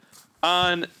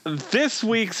On this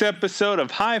week's episode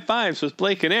of High Fives with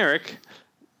Blake and Eric,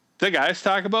 the guys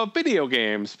talk about video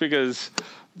games because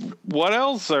what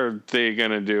else are they going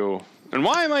to do? And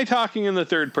why am I talking in the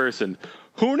third person?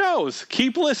 Who knows?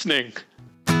 Keep listening.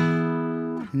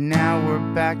 Now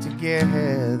we're back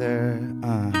together.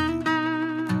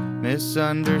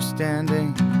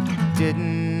 Misunderstanding,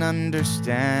 didn't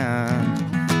understand.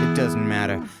 It doesn't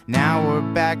matter. Now we're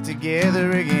back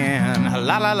together again.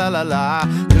 La la la la la.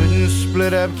 Couldn't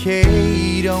split up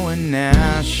Kato and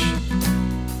Nash.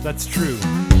 That's true.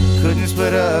 Couldn't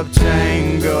split up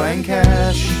Tango and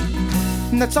Cash.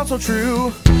 That's also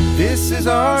true. This is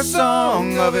our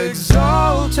song of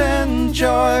exultant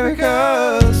joy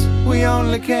because we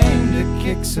only came to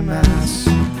kick some ass.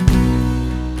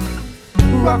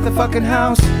 Rock the fucking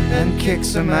house and kick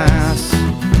some ass.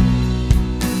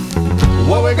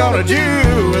 What we gonna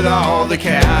do with all the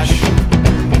cash?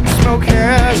 Smoke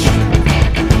hash,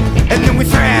 and then we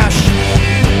thrash.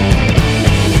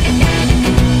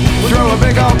 Throw a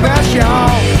big old bash,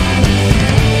 y'all,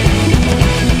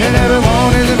 and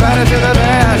everyone is invited to the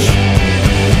bash.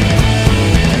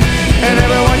 And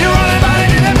everyone, you're all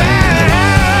invited to the bash.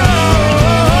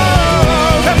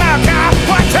 Oh, come out, guys,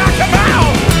 what talk about?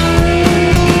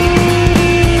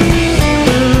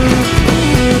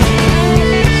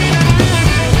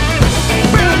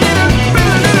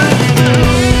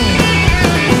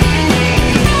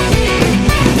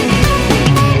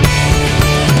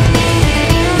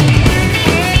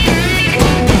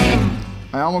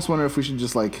 I almost wonder if we should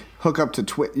just like hook up to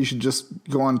Twitch. You should just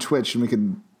go on Twitch and we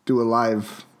could do a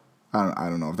live. I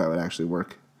don't know if that would actually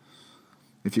work.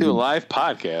 If you do a live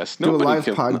podcast. Do a live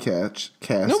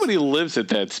podcast. Nobody lives at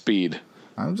that speed.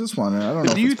 I'm just wondering. I don't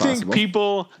know. Do you think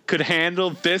people could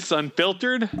handle this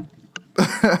unfiltered?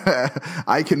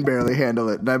 I can barely handle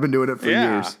it, and I've been doing it for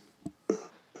years.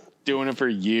 Doing it for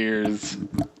years.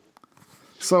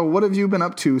 So, what have you been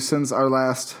up to since our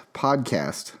last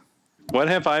podcast? What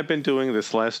have I been doing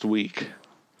this last week?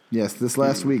 Yes, this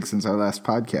last week since our last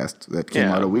podcast that came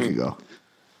out a week ago.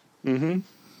 Mm-hmm.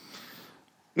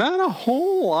 Not a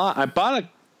whole lot. I bought a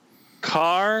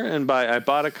car, and by I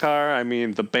bought a car, I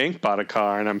mean the bank bought a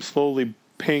car, and I'm slowly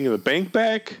paying the bank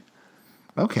back.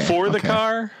 For the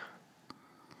car.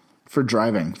 For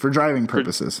driving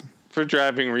purposes. For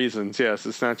driving reasons, yes.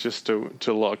 It's not just to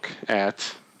look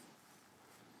at.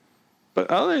 But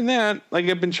other than that, like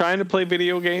I've been trying to play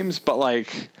video games, but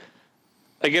like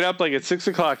I get up like at 6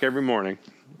 o'clock every morning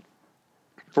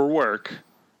for work.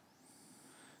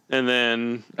 And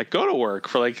then I go to work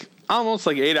for like almost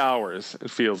like 8 hours,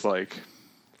 it feels like.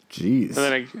 Jeez. And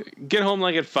then I get home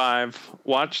like at 5,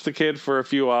 watch the kid for a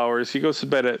few hours. He goes to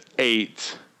bed at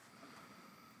 8.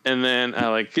 And then I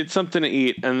like get something to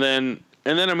eat, and then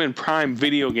I'm in prime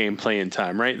video game playing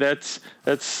time, right? That's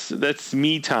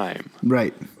me time.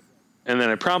 Right. And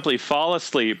then I promptly fall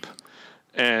asleep,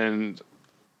 and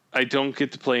I don't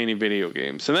get to play any video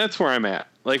games. And that's where I'm at.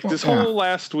 Like this whole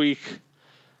last week,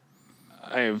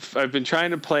 I've been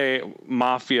trying to play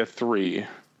Mafia 3,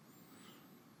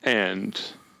 and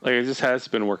like it just has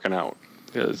been working out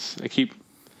because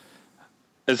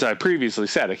as I previously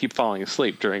said, I keep falling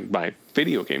asleep during my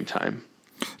video game time.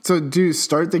 So do you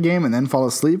start the game and then fall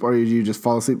asleep, or do you just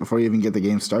fall asleep before you even get the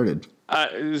game started?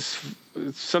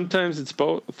 Sometimes it's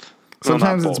both.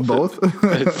 Sometimes it's both.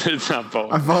 It's not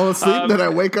both. I fall asleep, then I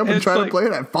wake up and try to play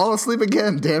it. I fall asleep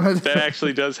again. Damn it! That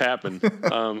actually does happen.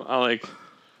 I'll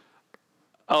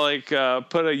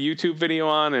put a YouTube video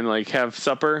on and like have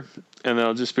supper, and then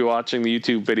I'll just be watching the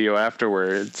YouTube video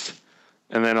afterwards,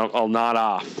 and then I'll nod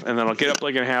off, and then I'll get up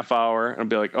like in a half hour and I'll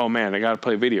be like, oh man, I gotta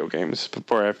play video games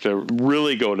before I have to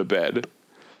really go to bed.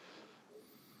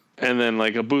 And then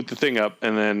like I'll boot the thing up,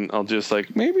 and then I'll just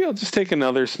like maybe I'll just take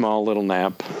another small little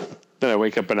nap. Then I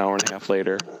wake up an hour and a half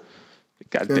later.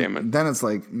 God damn it. Then it's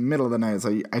like middle of the night. It's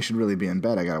like I should really be in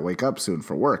bed. I gotta wake up soon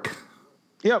for work.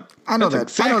 Yep. I know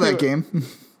that game.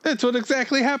 That's what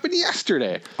exactly happened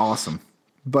yesterday. Awesome.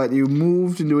 But you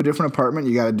moved into a different apartment.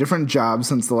 You got a different job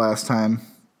since the last time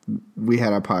we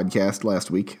had a podcast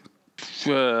last week.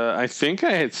 I think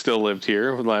I had still lived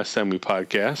here the last time we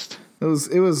podcast. It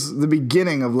was the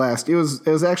beginning of it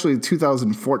was actually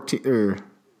 2014 or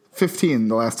 15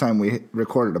 the last time we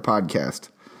recorded a podcast.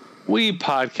 We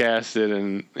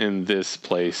podcasted in this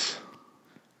place.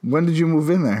 When did you move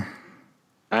in there?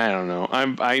 I don't know.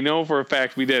 I know for a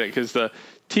fact we did it because the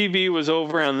TV was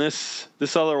over on this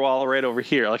other wall right over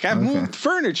here. Like I've moved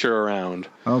furniture around.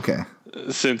 Okay.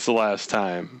 Since the last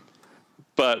time,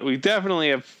 but we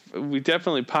definitely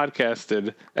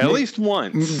podcasted at least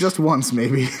once. Just once,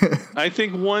 maybe. I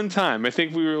think one time. I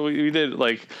think we did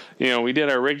like we did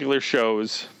our regular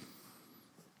shows,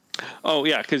 Oh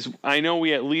yeah, because I know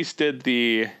we at least did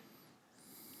the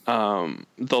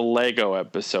Lego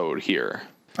episode here.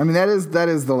 I mean, that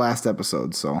is the last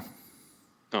episode, so.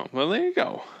 Oh, well, there you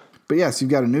go. But yes,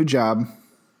 you've got a new job.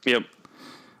 Yep.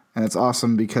 And it's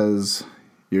awesome because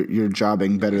you're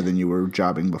jobbing better than you were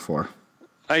jobbing before.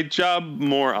 I job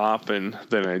more often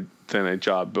than I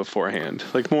jobbed beforehand.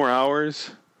 Like more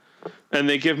hours. And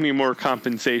they give me more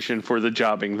compensation for the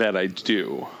jobbing that I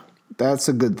do. That's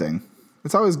a good thing.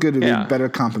 It's always good to be better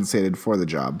compensated for the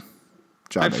jobbing.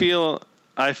 I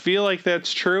feel like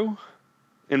that's true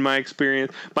in my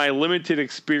experience. My limited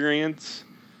experience,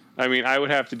 I mean, I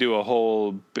would have to do a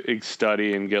whole big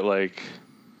study and get like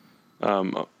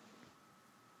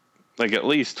at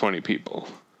least 20 people.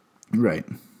 Right.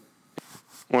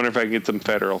 Wonder if I can get some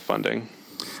federal funding.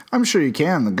 I'm sure you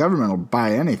can. The government will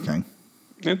buy anything.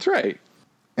 That's right.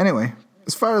 Anyway,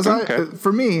 as far as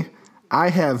for me, I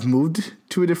have moved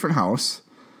to a different house.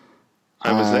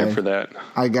 I was there for that.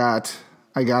 I got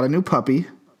a new puppy.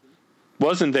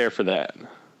 Wasn't there for that.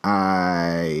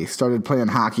 I started playing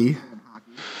hockey.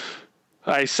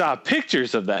 I saw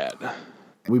pictures of that.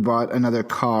 We bought another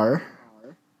car.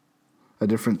 A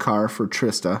different car for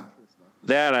Trista.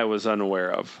 That I was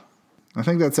unaware of. I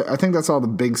think that's all the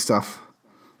big stuff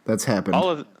that's happened.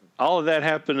 All of that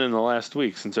happened in the last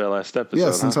week since our last episode.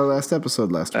 Yeah, since our last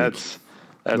episode last week. That's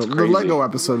the crazy. Lego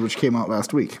episode, which came out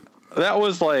last week.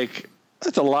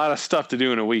 That's a lot of stuff to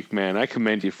do in a week, man. I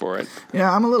commend you for it.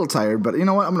 Yeah, I'm a little tired, but you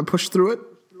know what? I'm going to push through it.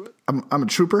 I'm a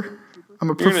trooper.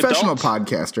 I'm a professional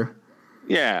podcaster.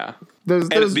 Yeah. There's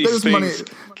money.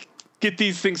 Get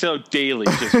these things out daily,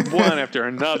 just one after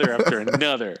another after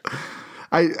another.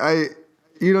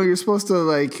 You're supposed to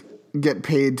like get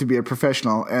paid to be a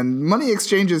professional, and money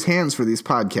exchanges hands for these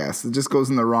podcasts. It just goes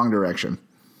in the wrong direction.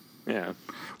 Yeah.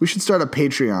 We should start a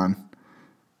Patreon,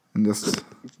 and just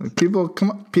like, people.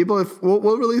 If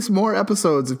we'll release more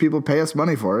episodes if people pay us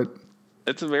money for it.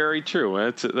 That's very true.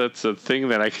 That's a thing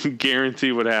that I can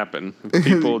guarantee would happen. If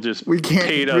people just we can't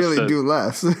paid really us to do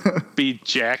less. be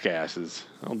jackasses.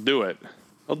 I'll do it.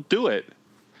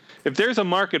 If there's a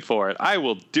market for it, I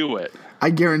will do it.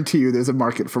 I guarantee you there's a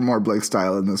market for more Blake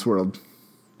style in this world.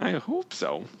 I hope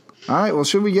so. All right, well,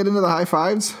 should we get into the high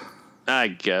fives? I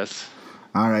guess.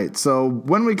 All right, so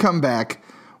when we come back,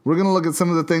 we're going to look at some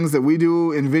of the things that we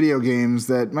do in video games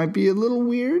that might be a little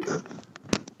weird.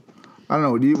 I don't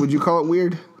know, would you call it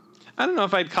weird? I don't know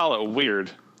if I'd call it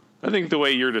weird. I think the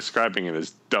way you're describing it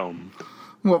is dumb.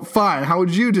 Well, fine. How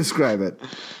would you describe it?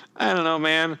 I don't know,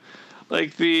 man.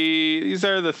 Like these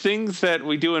are the things that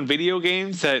we do in video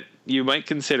games that you might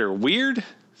consider weird,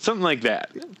 something like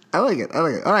that. I like it. All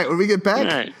right, when we get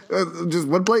back, just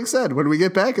what Blake said. When we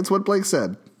get back, it's what Blake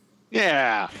said.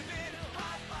 Yeah.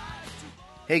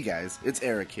 Hey guys, it's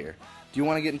Eric here. Do you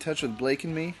want to get in touch with Blake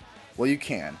and me? Well, you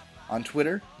can. On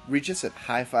Twitter, reach us at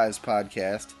High Fives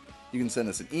Podcast. You can send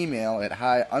us an email at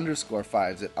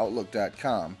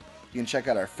high_fives@outlook.com. You can check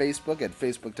out our Facebook at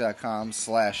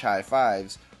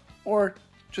facebook.com/highfives, or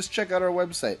just check out our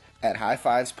website at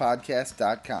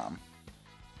highfivespodcast.com.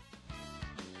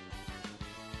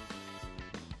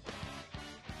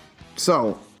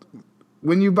 So,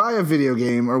 when you buy a video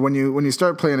game, or when you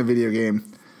start playing a video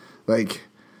game, like,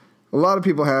 a lot of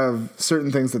people have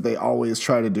certain things that they always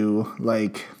try to do,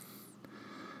 like,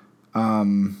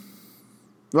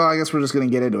 well, I guess we're just going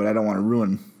to get into it. I don't want to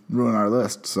ruin our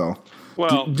list, so.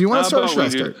 Well, do you want to start or should I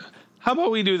start? How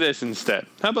about we do this instead?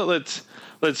 How about let's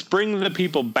bring the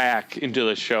people back into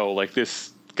the show, like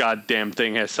this goddamn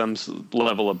thing has some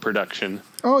level of production.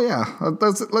 Oh yeah,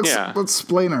 let's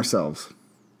explain ourselves.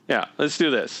 Yeah, let's do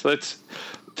this. Let's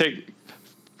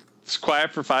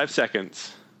quiet for 5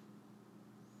 seconds.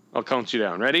 I'll count you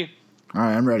down. Ready? All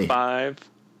right, I'm ready. 5,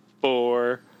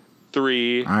 4,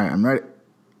 3. All right, I'm ready.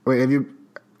 Wait, did you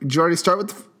already start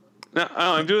with? No,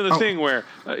 I'm doing the thing where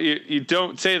you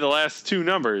don't say the last two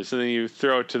numbers and then you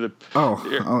throw it to the.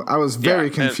 I was very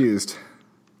confused.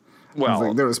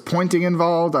 Well, there was pointing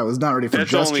involved. I was not ready for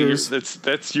gestures.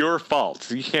 That's your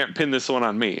fault. You can't pin this one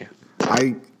on me.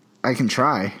 I can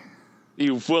try.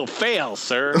 You will fail,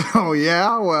 sir. Oh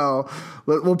yeah, well,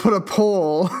 we'll put a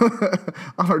poll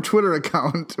on our Twitter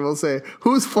account. We'll say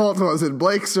whose fault was it,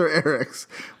 Blake's or Eric's,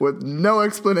 with no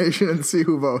explanation, and see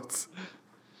who votes.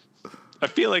 I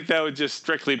feel like that would just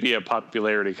strictly be a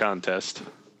popularity contest.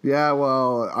 Yeah,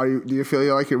 well, do you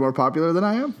feel like you're more popular than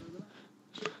I am?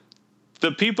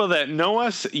 The people that know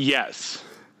us, yes.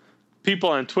 People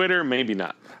on Twitter, maybe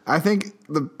not. I think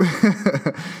the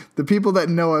people that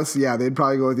know us, yeah, they'd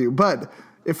probably go with you. But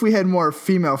if we had more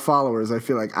female followers, I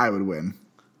feel like I would win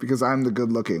because I'm the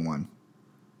good-looking one.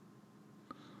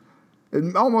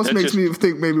 It almost That's makes just- me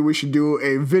think maybe we should do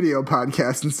a video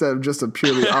podcast instead of just a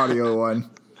purely audio one.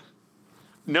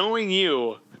 Knowing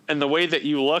you and the way that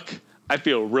you look, I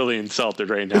feel really insulted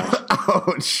right now.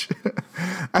 Ouch.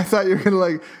 I thought you were going to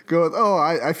like go with, oh,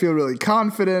 I feel really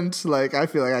confident. Like, I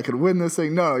feel like I could win this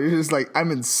thing. No, you're just like,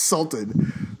 I'm insulted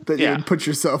that you Yeah. would put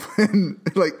yourself in,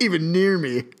 like, even near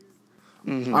me.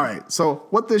 Mm-hmm. All right. So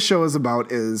what this show is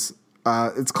about is,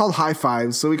 it's called High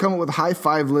Fives. So we come up with high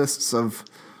five lists of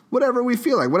whatever we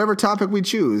feel like, whatever topic we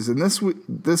choose. And this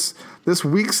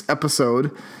week's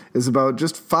episode is about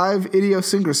just 5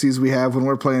 idiosyncrasies we have when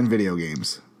we're playing video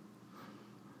games.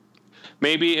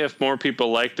 Maybe if more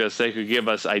people liked us, they could give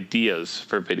us ideas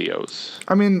for videos.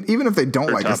 I mean, even if they don't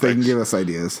For like us, they can topics. give us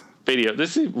ideas.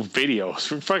 This is videos.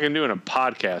 We're fucking doing a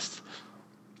podcast.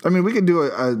 I mean, we could do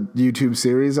a YouTube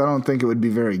series. I don't think it would be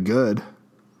very good,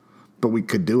 but we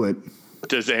could do it.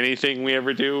 Does anything we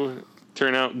ever do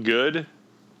turn out good?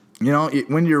 You know,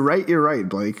 when you're right,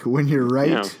 Blake. When you're right,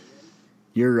 Yeah.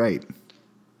 you're right.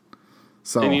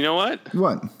 So, And you know what?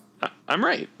 what? I'm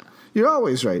right. You're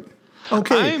always right.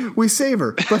 Okay, we save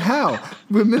her, but how?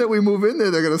 The minute we move in there,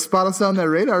 they're going to spot us on that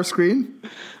radar screen.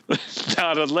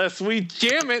 Not unless we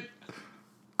jam it.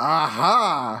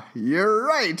 Aha! You're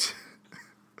right.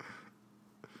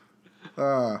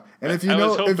 And if you I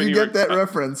was know, if hoping you you get were- that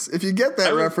reference,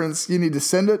 reference, you need to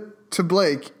send it to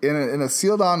Blake in a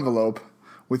sealed envelope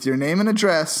with your name and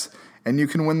address, and you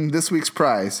can win this week's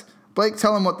prize. Blake,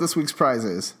 tell him what this week's prize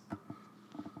is.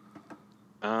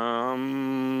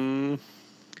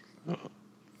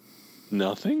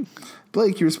 Nothing.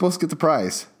 Blake, you were supposed to get the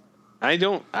prize.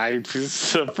 This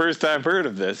is the first I've heard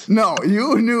of this. No,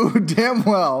 you knew damn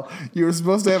well you were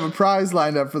supposed to have a prize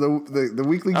lined up for the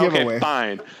weekly giveaway.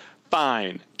 Okay,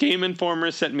 fine. Game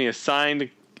Informer sent me a signed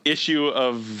issue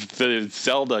of the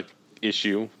Zelda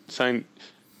issue, signed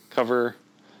cover.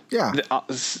 Yeah.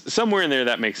 Somewhere in there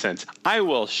that makes sense. I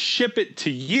will ship it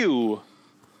to you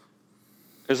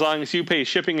as long as you pay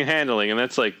shipping and handling, and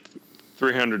that's like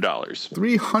 $300.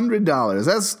 $300.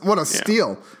 That's what a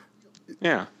steal.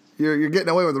 Yeah, You're getting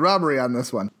away with the robbery on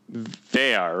this one.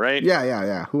 they are, right?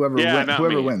 Yeah. Whoever not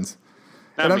me. wins.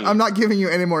 Not And me. I'm not giving you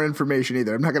any more information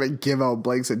either. I'm not going to give out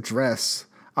Blake's address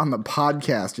on the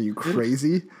podcast. Are you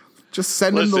crazy? Just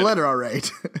send him the Listen. letter, all right?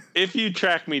 If you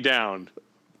track me down,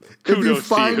 If you kudos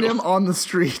find to you. him on the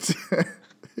street,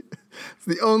 it's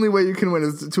the only way you can win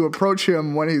is to approach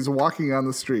him when he's walking on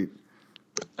the street.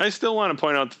 I still want to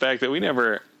point out the fact that we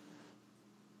never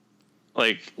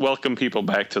welcome people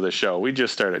back to the show. We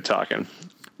just started talking.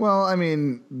 Well, I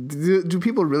mean, do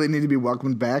people really need to be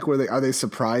welcomed back? Are they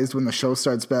surprised when the show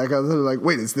starts back? Are they like,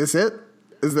 wait, is this it?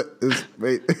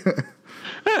 Wait. I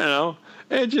don't know.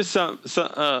 It just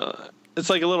it's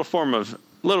like a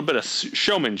little bit of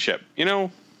showmanship, you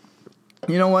know?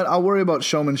 You know what? I'll worry about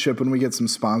showmanship when we get some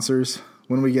sponsors.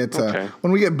 When we get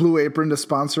Blue Apron to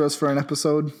sponsor us for an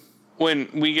episode. When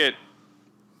we get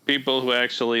people who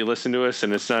actually listen to us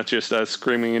and it's not just us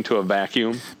screaming into a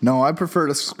vacuum. No, I prefer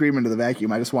to scream into the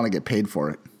vacuum. I just want to get paid for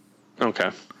it. Okay.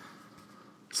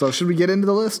 So should we get into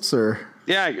the lists or?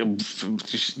 Yeah,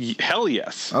 hell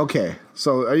yes. Okay.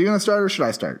 So are you going to start or should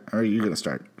I start? Or are you going to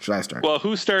start? Should I start? Well,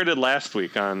 who started last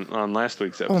week on last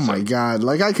week's episode? Oh my God.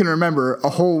 Like I can remember a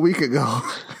whole week ago.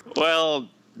 Well,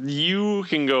 you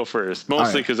can go first, mostly All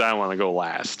right. because I want to go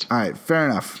last. All right. Fair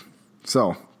enough.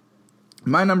 So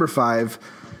my number 5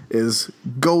 is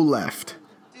Go Left.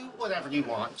 Do whatever you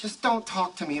want. Just don't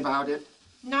talk to me about it.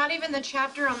 Not even the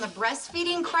chapter on the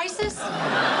breastfeeding crisis?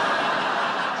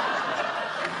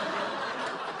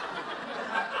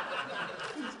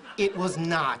 It was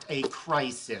not a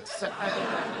crisis.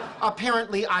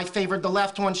 Apparently, I favored the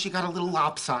left one. She got a little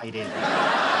lopsided.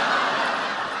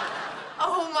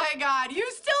 Oh my God, you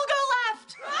still go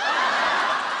left!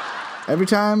 Every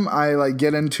time I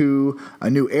get into a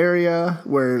new area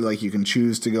where you can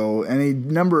choose to go any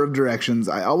number of directions,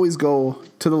 I always go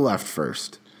to the left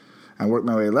first. I work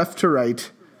my way left to right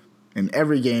in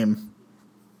every game.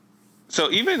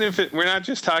 So even if we're not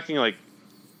just talking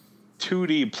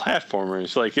 2D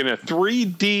platformers, in a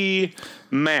 3D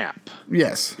map,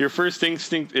 Yes, your first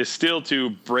instinct is still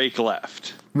to break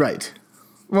left. right.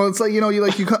 Well, it's you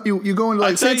go into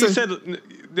I say thought it's you a-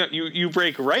 said you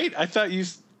break right. I thought you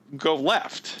go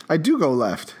left. I do go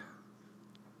left.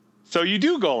 So you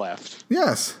do go left.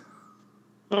 Yes,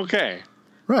 Okay.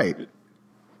 right.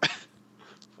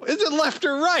 Is it left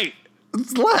or right?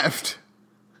 It's left.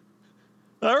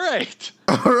 All right.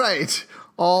 All right.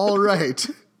 All right.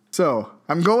 So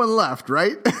I'm going left,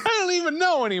 right? I don't even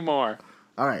know anymore.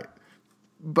 All right.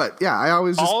 But yeah, I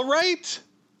always just All right.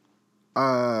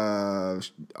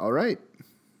 all right.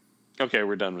 Okay,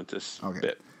 we're done with this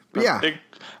bit. But yeah.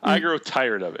 I grow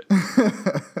tired of it.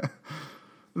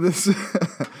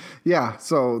 Yeah,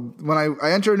 so when I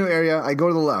enter a new area, I go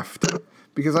to the left.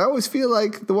 Because I always feel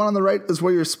like the one on the right is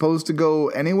where you're supposed to go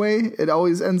anyway. It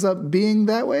always ends up being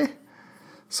that way.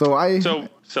 So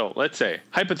let's say,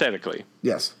 hypothetically.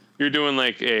 Yes. You're doing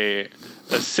like a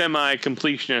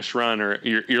semi-completionist run, or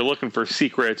you're looking for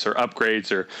secrets or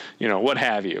upgrades or, what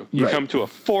have you. You come to a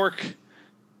fork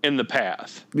in the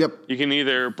path. Yep. You can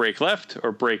either break left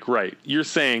or break right. You're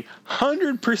saying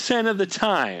 100% of the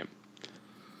time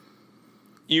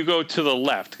you go to the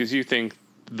left because you think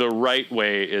the right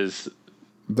way is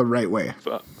the right way.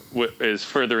 Is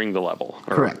furthering the level.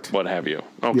 Or correct. What have you.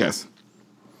 Okay. Yes.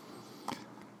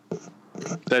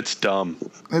 That's dumb.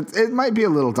 It might be a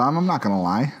little dumb, I'm not going to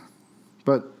lie.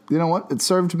 But you know what? It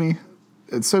served me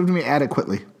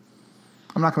adequately.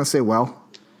 I'm not going to say well.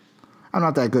 I'm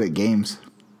not that good at games.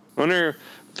 I wonder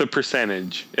the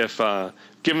percentage if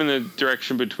given the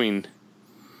direction between,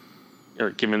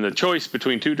 or given the choice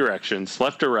between two directions,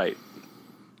 left or right.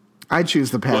 I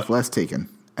choose the path less taken,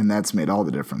 and that's made all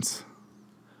the difference.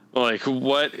 Like,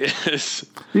 what is...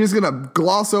 You're just going to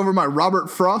gloss over my Robert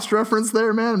Frost reference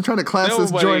there, man? I'm trying to class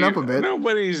this joint up a bit.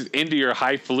 Nobody's into your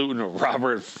highfalutin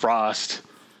Robert Frost.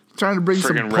 Trying to bring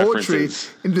some poetry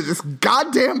into this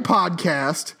goddamn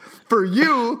podcast for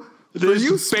you,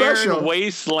 special. Barren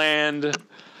wasteland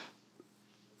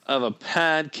of a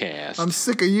podcast. I'm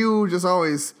sick of you just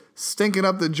always stinking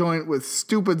up the joint with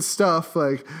stupid stuff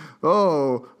like,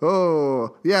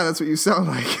 oh, yeah, that's what you sound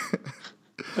like.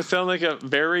 I sound like a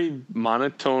very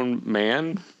monotone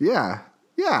man. Yeah.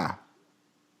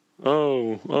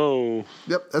 Oh.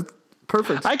 Yep, that's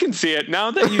perfect. I can see it.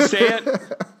 Now that you say it,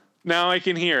 now I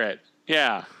can hear it.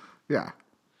 Yeah.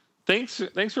 Thanks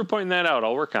for pointing that out.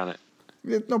 I'll work on it.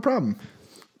 Yeah, no problem.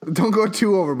 Don't go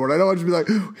too overboard. I don't want you to be like,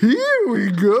 here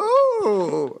we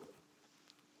go.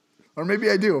 Or maybe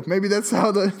I do. Maybe that's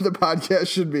how the podcast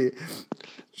should be. It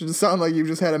should sound like you've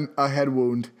just had a head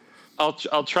wound.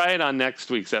 I'll try it on next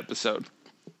week's episode.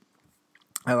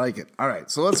 I like it. All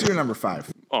right, so let's hear number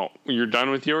 5. Oh, you're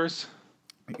done with yours?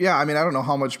 Yeah, I mean, I don't know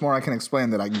how much more I can explain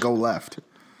that I can go left.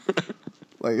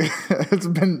 I'm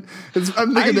thinking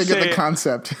they get the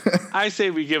concept. I say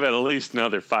we give it at least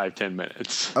another 5-10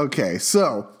 minutes. Okay,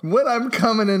 so when I'm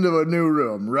coming into a new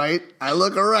room, right, I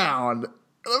look around.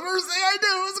 The first thing I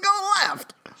do is go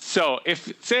left. So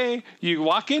if, say, you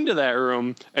walk into that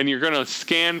room and you're going to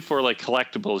scan for, like,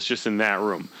 collectibles just in that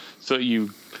room. So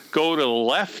you go to the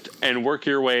left and work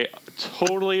your way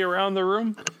totally around the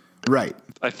room? Right.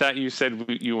 I thought you said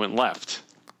you went left.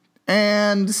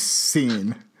 And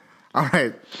scene. All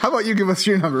right. How about you give us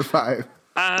your number 5?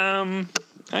 I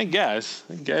guess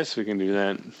we can do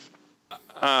that.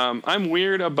 I'm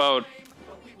weird about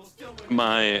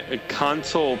my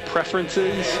console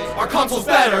preferences. Our console's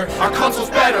better. Our console's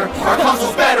better. Our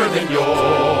console's better than yours.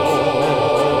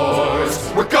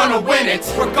 We're gonna win it.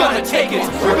 We're gonna take it.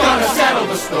 We're gonna settle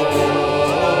the score.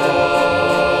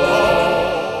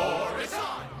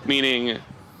 Meaning,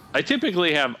 I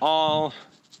typically have all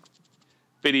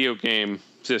video game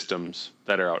systems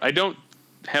that are out. I don't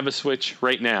have a Switch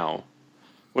right now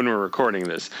when we're recording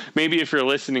this. Maybe if you're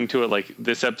listening to it like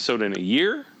this episode in a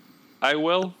year, I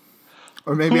will.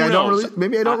 Or maybe I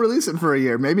don't release it for a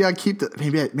year. Maybe I keep it.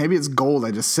 Maybe it's gold. I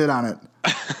just sit on it.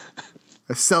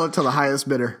 I sell it to the highest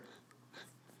bidder.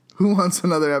 Who wants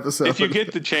another episode? If you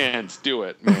get the chance, do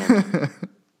it, man.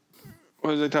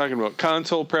 What was I talking about?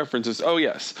 Console preferences. Oh,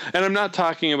 yes. And I'm not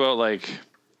talking about, like,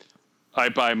 I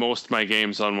buy most of my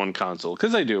games on one console.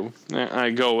 Because I do.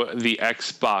 I go the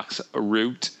Xbox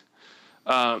route.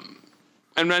 I'm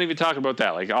not even talking about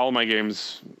that. Like, all my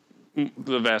games,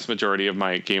 the vast majority of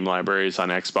my game library is on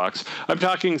Xbox. I'm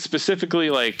talking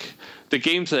specifically, like, the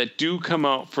games that do come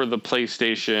out for the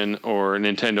PlayStation or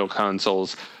Nintendo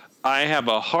consoles. I have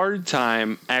a hard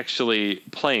time actually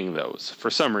playing those for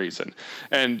some reason.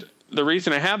 And the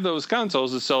reason I have those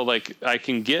consoles is so, like, I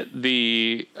can get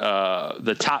the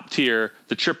top tier,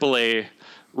 the AAA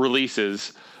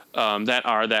releases that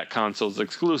are that console's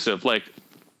exclusive. Like,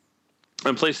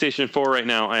 on PlayStation 4 right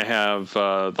now, I have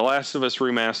The Last of Us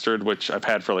Remastered, which I've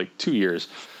had for like 2 years.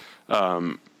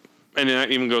 And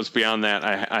it even goes beyond that.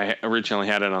 I originally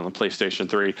had it on the PlayStation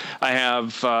 3. I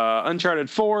have Uncharted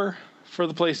 4 for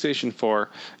the PlayStation 4,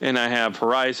 and I have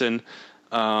Horizon.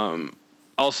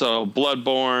 Also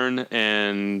Bloodborne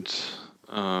and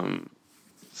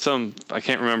some, I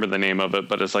can't remember the name of it,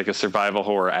 but it's like a survival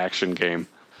horror action game.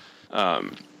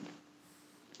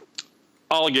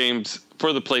 All games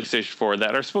for the PlayStation 4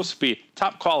 that are supposed to be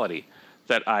top quality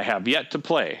that I have yet to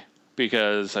play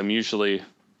because I'm usually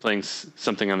playing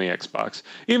something on the Xbox,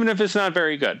 even if it's not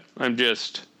very good.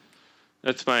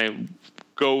 That's my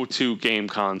go-to game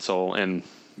console. And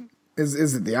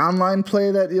is it the online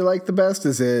play that you like the best?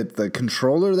 Is it the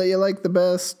controller that you like the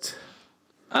best?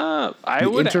 I'd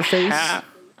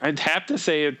have to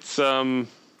say it's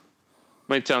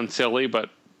might sound silly, but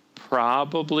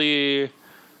probably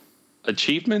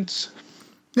achievements.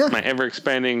 Yeah, My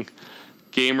ever-expanding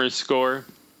gamer score.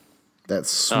 That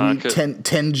sweet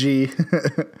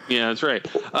 10G. Yeah, that's right.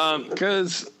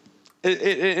 Because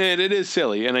it is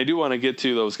silly, and I do want to get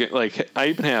to those games. Like, I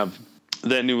even have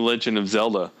that new Legend of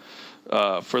Zelda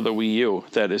for the Wii U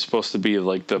that is supposed to be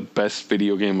like the best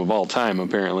video game of all time,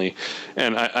 apparently.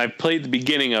 And I played the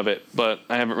beginning of it, but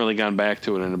I haven't really gone back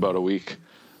to it in about a week.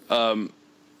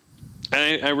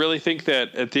 And I really think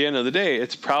that at the end of the day,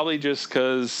 it's probably just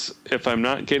because if I'm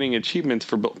not getting achievements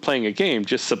for playing a game,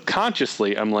 just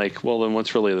subconsciously, I'm like, well, then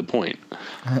what's really the point?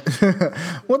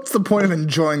 What's the point of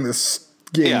enjoying this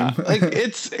game? Yeah, like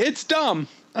it's dumb.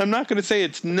 I'm not going to say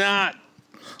it's not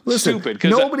stupid.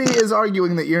 Nobody is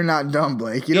arguing that you're not dumb,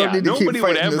 Blake. You don't need to keep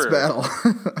fighting this battle.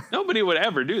 Nobody would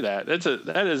ever do that.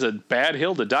 That is a bad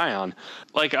hill to die on.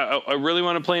 Like, I really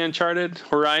want to play Uncharted,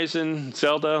 Horizon,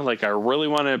 Zelda. Like, I really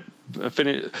want to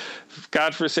finish.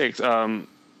 God forsakes, The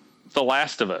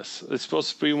Last of Us. It's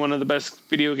supposed to be one of the best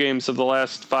video games of the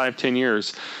last 5-10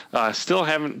 years. Still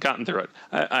haven't gotten through it.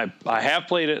 I have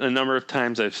played it a number of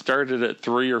times. I've started at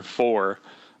 3 or 4.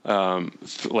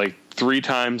 Like 3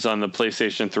 times on the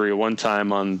PlayStation 3, 1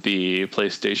 time on the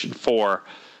PlayStation 4,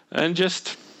 and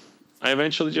I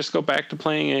eventually just go back to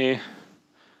playing a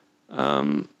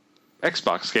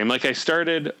Xbox game. Like, I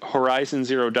started Horizon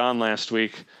Zero Dawn last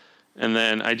week, and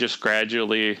then I just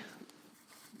gradually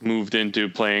moved into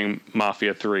playing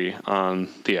Mafia 3 on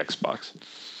the Xbox.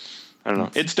 I don't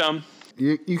know. It's dumb.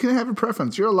 You can have a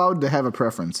preference. You're allowed to have a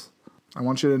preference. I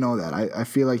want you to know that. I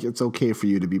feel like it's okay for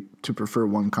you to prefer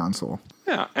one console.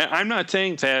 Yeah, I'm not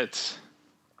saying that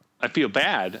I feel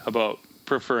bad about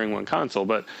preferring one console,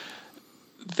 but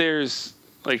there's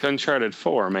like Uncharted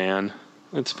 4, man.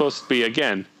 It's supposed to be,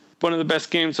 again, one of the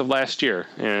best games of last year,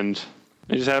 and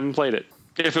I just haven't played it.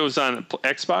 If it was on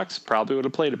Xbox, probably would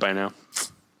have played it by now.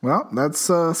 Well, that's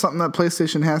something that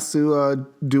PlayStation has to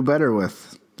do better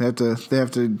with. They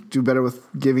have to do better with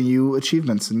giving you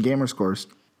achievements and gamer scores.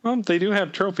 Well, they do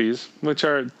have trophies, which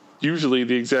are usually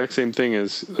the exact same thing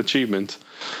as achievements.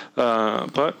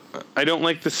 But I don't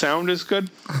like the sound as good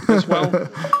as well.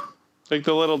 Like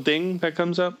the little ding that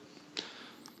comes up.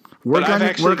 Work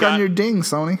on your ding,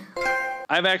 Sony.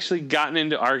 I've actually gotten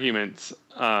into arguments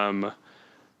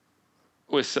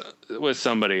with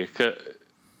somebody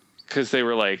because they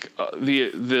were like,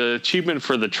 the achievement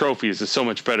for the trophies is so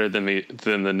much better than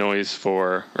the noise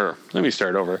for. Or let me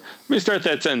start over. Let me start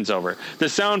that sentence over. The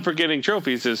sound for getting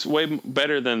trophies is way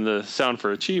better than the sound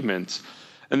for achievements,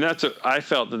 and I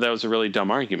felt that was a really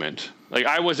dumb argument. Like,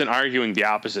 I wasn't arguing the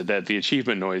opposite, that the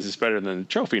achievement noise is better than the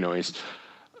trophy noise,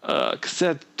 because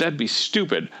that'd be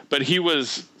stupid. But he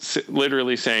was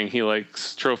literally saying he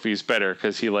likes trophies better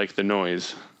because he liked the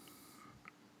noise.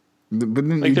 But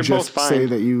didn't you just say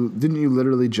that didn't you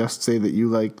literally just say that you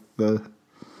like the...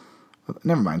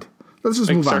 Never mind. Let's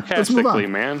just move on. Let's move on,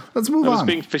 man. Let's move on. I was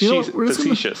being facetious. We're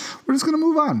just going to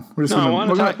move on. I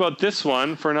want to talk about this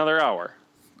one for another hour.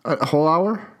 A whole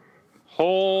hour?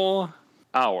 Whole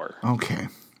hour. Okay.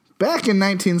 Back in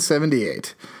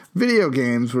 1978, video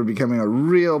games were becoming a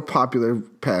real popular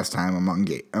pastime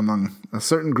among a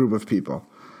certain group of people.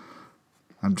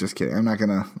 I'm just kidding. I'm not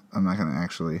gonna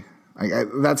actually...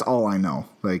 that's all I know.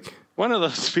 Like, one of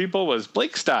those people was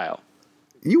Blake Style.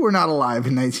 You were not alive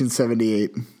in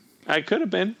 1978. I could have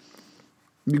been.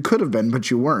 You could have been, but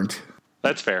you weren't.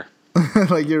 That's fair.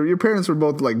 Like, your parents were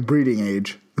both like breeding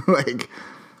age,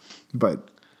 but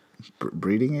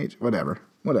breeding age, whatever.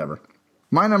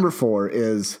 My number 4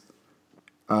 is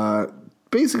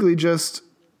basically just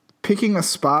picking a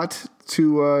spot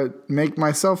to make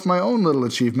myself my own little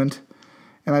achievement.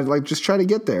 And I'd just try to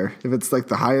get there. If it's like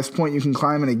the highest point you can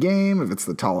climb in a game, if it's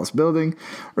the tallest building,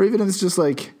 or even if it's just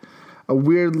like a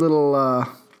weird little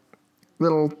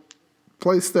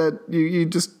place that you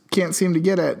just can't seem to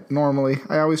get at normally,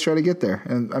 I always try to get there.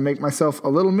 And I make myself a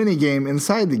little mini game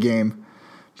inside the game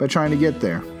by trying to get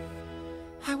there.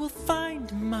 I will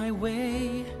find my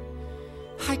way.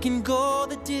 I can go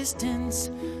the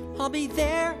distance. I'll be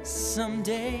there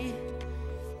someday.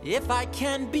 If I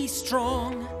can be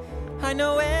strong, I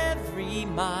know every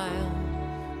mile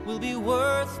will be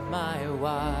worth my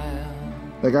while.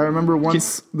 Like, I remember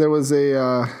once there was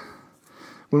a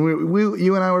when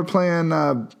you and I were playing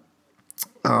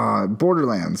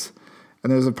Borderlands,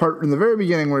 And there's a part in the very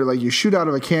beginning where like you shoot out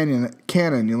of a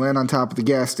cannon, you land on top of the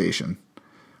gas station,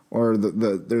 or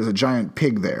there's a giant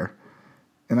pig there.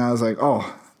 And I was like,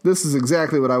 oh, this is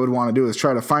exactly what I would want to do, is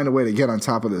try to find a way to get on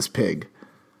top of this pig.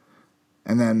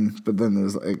 But then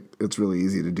there's like, it's really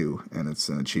easy to do, and it's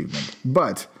an achievement.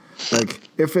 But like,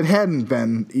 if it hadn't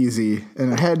been easy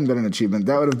and it hadn't been an achievement,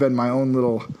 that would have been my own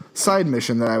little side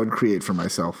mission that I would create for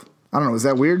myself. I don't know. Is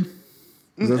that weird?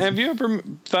 Have you ever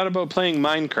thought about playing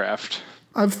Minecraft?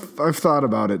 I've thought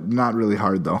about it. Not really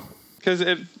hard though. Because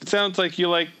it sounds like you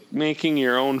like making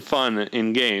your own fun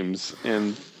in games,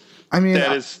 and I mean,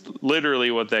 that is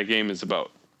literally what that game is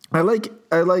about. I like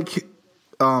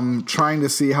trying to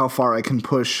see how far I can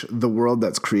push the world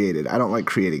that's created. I don't like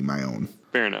creating my own.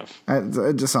 Fair enough.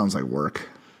 It just sounds like work.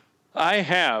 I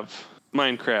have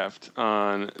Minecraft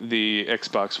on the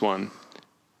Xbox One.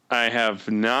 I have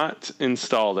not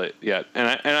installed it yet,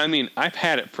 and I mean I've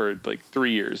had it for like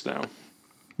 3 years now.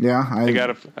 Yeah, I got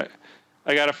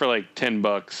it for like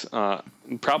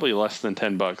 $10, probably less than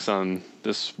 $10 on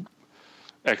this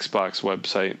Xbox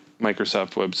website,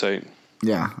 Microsoft website.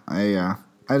 Yeah,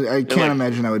 I can't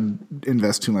imagine I would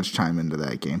invest too much time into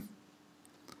that game.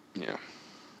 Yeah.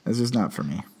 It's just not for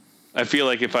me. I feel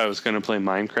like if I was going to play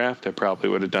Minecraft, I probably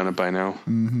would have done it by now.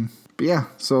 Mm-hmm. But yeah,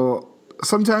 so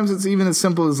sometimes it's even as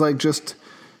simple as like just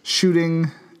shooting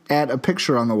at a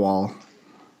picture on the wall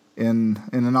in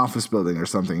an office building or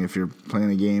something. If you're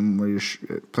playing a game where you're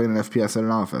playing an FPS at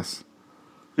an office,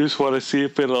 you just want to see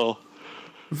if it'll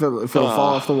fall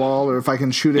off the wall, or if I can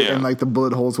shoot it and like the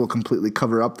bullet holes will completely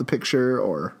cover up the picture,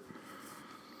 or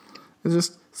it's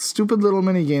just stupid little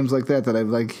mini games like that I've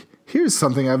like. Here's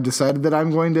something I've decided that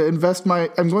I'm going to invest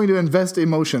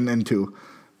emotion into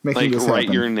making like this happen.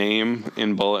 Write your name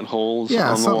in bullet holes. Yeah,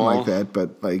 on the something wall. like that,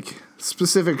 but like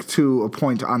specific to a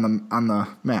point on the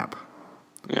map.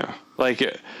 Yeah, like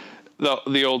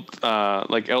the old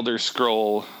like Elder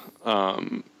Scroll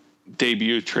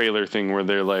debut trailer thing where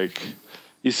they're like,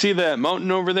 you see that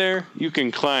mountain over there? You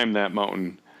can climb that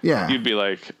mountain. Yeah, you'd be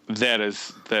like, that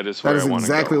is where I want to go. That is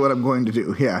exactly what I'm going to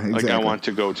do. Yeah, exactly. Like I want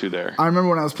to go to there. I remember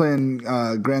when I was playing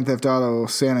Grand Theft Auto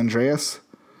San Andreas,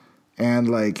 and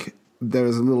like there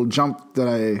was a little jump that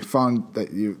I found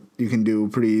that you can do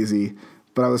pretty easy,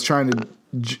 but I was trying to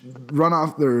run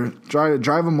off or try to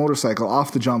drive a motorcycle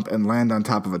off the jump and land on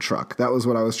top of a truck. That was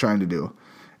what I was trying to do,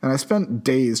 and I spent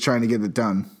days trying to get it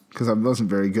done because I wasn't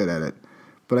very good at it,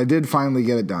 but I did finally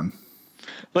get it done.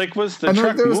 Like, was the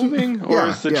truck moving, or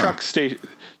was the truck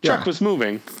truck was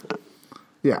moving?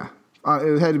 Yeah,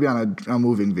 it had to be on a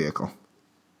moving vehicle.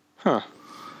 Huh.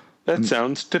 That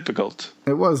sounds difficult.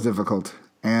 It was difficult,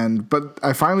 but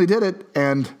I finally did it.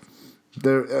 And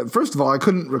first of all, I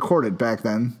couldn't record it back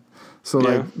then, so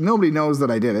like nobody knows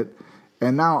that I did it.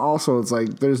 And now also it's like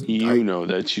I know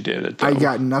that you did it. Though. I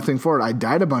got nothing for it. I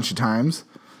died a bunch of times,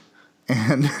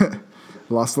 and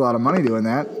lost a lot of money doing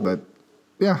that, but.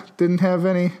 Yeah, didn't have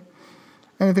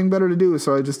anything better to do,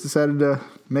 so I just decided to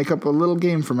make up a little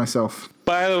game for myself.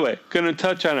 By the way, gonna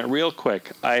touch on it real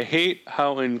quick. I hate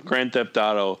how in Grand Theft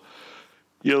Auto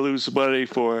you lose money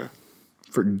for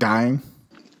dying.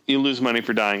 You lose money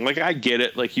for dying. Like I get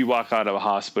it. Like you walk out of a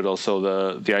hospital,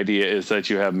 so the idea is that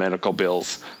you have medical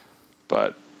bills,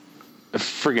 but I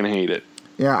friggin' hate it.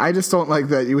 Yeah, I just don't like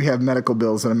that you have medical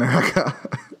bills in America.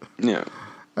 Yeah,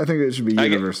 I think it should be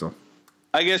universal.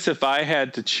 I guess if I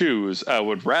had to choose, I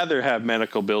would rather have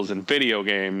medical bills in video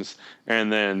games and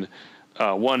then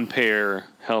one payer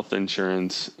health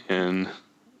insurance in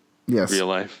real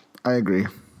life. I agree.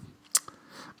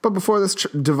 But before this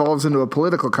devolves into a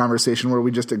political conversation where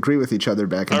we just agree with each other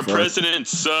back and forth. Our president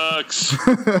sucks.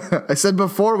 I said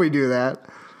before we do that.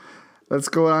 Let's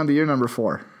go on to your number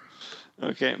 4.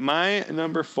 Okay, my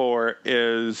number 4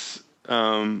 is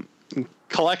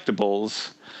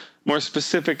collectibles. More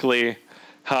specifically,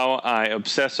 how I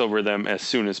obsess over them as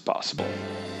soon as possible.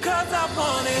 'Cause I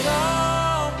want it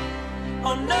all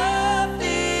or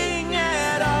nothing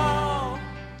at all.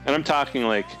 And I'm talking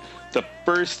like the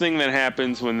first thing that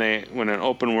happens when an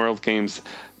open world game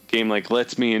like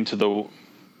lets me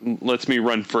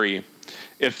run free.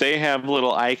 If they have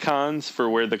little icons for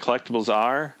where the collectibles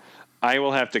are, I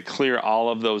will have to clear all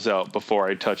of those out before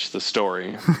I touch the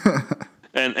story.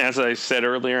 And as I said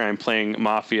earlier, I'm playing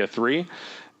Mafia 3.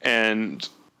 And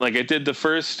like I did the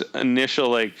first initial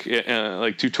like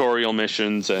tutorial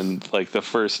missions and like the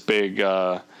first big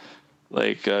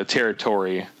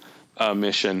territory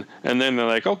mission, and then they're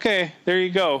like, okay, there you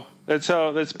go.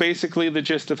 That's basically the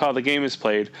gist of how the game is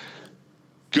played.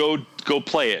 Go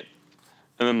play it.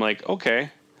 And I'm like,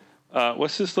 okay,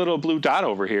 what's this little blue dot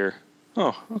over here?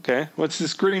 Oh, okay. What's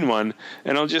this green one?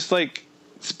 And I'll just like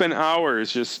spend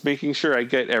hours just making sure I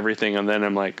get everything, and then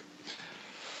I'm like,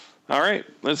 all right,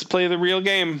 let's play the real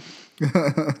game.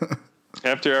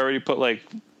 After I already put like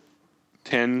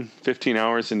 10, 15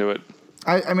 hours into it.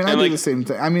 I mean, I do the same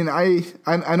thing. I mean, I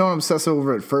don't obsess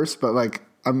over it first, but like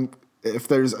if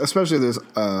there's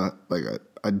like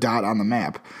a dot on the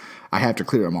map, I have to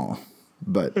clear them all.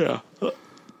 But yeah,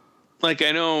 like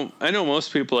I know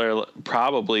most people are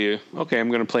probably okay. I'm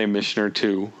going to play a mission or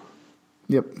two.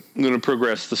 Yep. I'm going to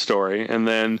progress the story, and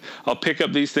then I'll pick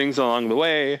up these things along the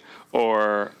way,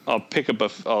 or I'll pick up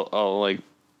I'll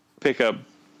pick up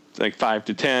like 5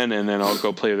 to 10, and then I'll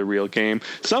go play the real game.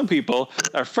 Some people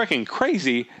are freaking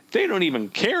crazy. They don't even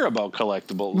care about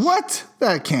collectibles. What?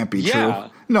 That can't be true.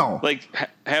 No. Like,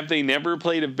 have they never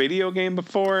played a video game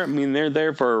before? I mean, they're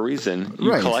there for a reason.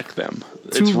 You collect them.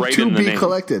 It's right in the name. To be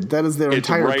collected. That is their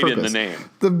entire purpose. It's right in the name.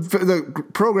 The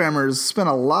programmers spent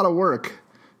a lot of work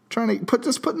trying to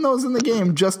putting those in the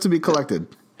game just to be collected.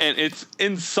 And it's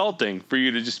insulting for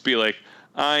you to just be like,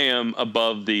 I am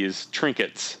above these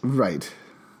trinkets. Right.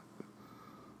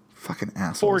 Fucking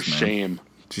assholes, For man. shame.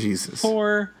 Jesus.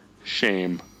 For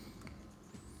shame.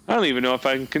 I don't even know if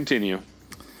I can continue.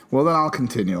 Well, then I'll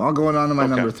continue. I'll go on to my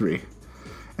number 3.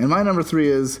 And my number 3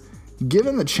 is,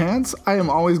 given the chance, I am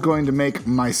always going to make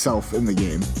myself in the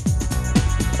game.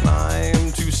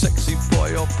 I'm too sexy for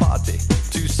your party.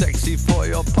 Too sexy for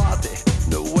your party.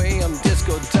 The way I'm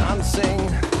disco dancing.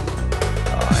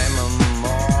 I'm a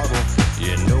model.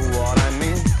 You know what I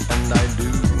mean? And I do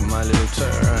my little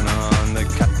turn on the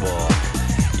catwalk.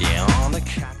 Yeah, on the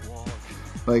catwalk.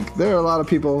 Like, there are a lot of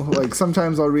people, like,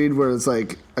 sometimes I'll read where it's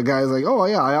like, a guy's like, oh,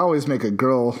 yeah, I always make a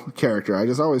girl character. I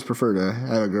just always prefer to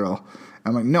have a girl.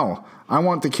 I'm like, no, I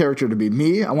want the character to be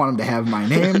me. I want him to have my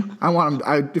name. I want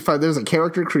him. If there's a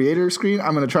character creator screen,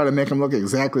 I'm going to try to make him look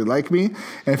exactly like me.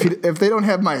 And if they don't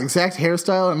have my exact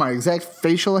hairstyle and my exact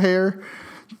facial hair,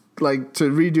 like to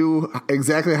redo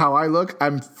exactly how I look,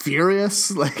 I'm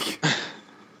furious. Like,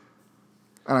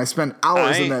 and I spend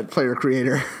hours in that player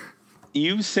creator.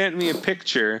 You sent me a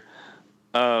picture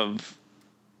of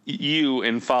you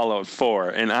in Fallout 4,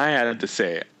 and I had to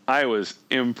say I was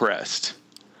impressed.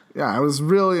 Yeah, it was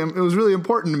really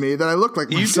important to me that I looked like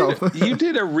myself. You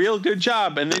did a real good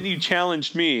job, and then you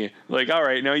challenged me. Like, all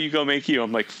right, now you go make you.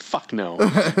 I'm like, fuck no.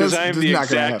 Because I'm the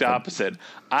exact opposite.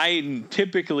 I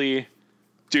typically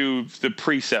do the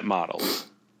preset models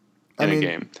in a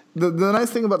game. The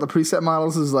nice thing about the preset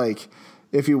models is, like,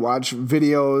 if you watch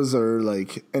videos or,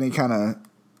 like, any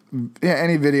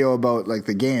video about, like,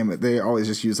 the game, they always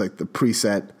just use, like, the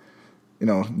preset,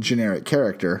 generic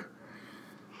character.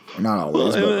 Not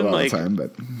always, but a lot of the time.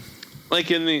 But like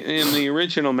in the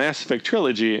original Mass Effect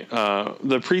trilogy,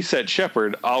 the preset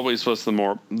Shepard always was the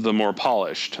more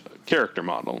polished character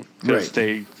model because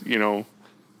they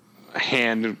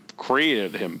hand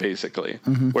created him basically.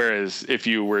 Mm-hmm. Whereas if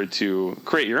you were to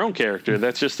create your own character,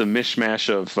 that's just a mishmash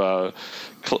of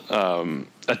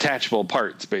attachable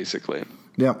parts basically.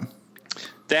 Yep.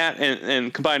 That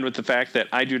and combined with the fact that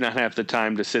I do not have the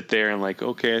time to sit there and like,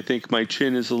 okay, I think my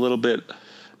chin is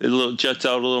it juts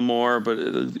out a little more, but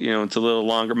it's a little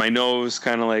longer. My nose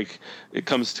kind of like it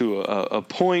comes to a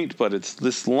point, but it's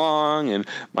this long, and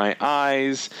my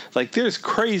eyes, like there's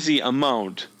crazy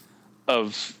amount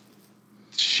of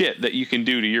shit that you can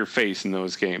do to your face in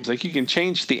those games. Like you can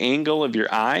change the angle of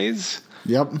your eyes.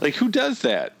 Yep. Like who does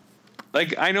that?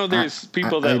 Like I know there's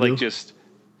people that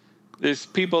there's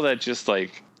people that just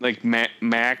like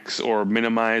max or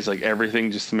minimize like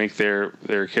everything just to make their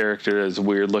character as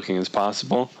weird looking as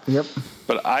possible. Yep.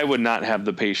 But I would not have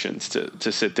the patience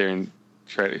to sit there and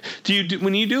try to.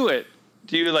 When you do it,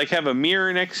 do you like have a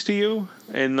mirror next to you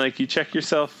and like you check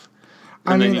yourself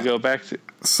and then you go back to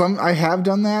I have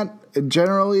done that.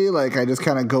 Generally, like I just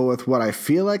kind of go with what I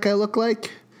feel like I look like,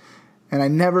 and I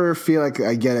never feel like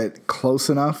I get it close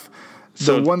enough.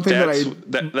 So the one thing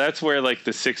that's where like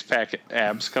the 6-pack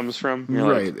abs comes from.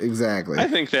 Right, exactly. I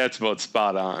think that's about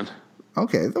spot on.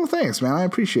 Okay, well, thanks, man. I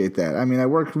appreciate that. I mean, I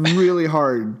work really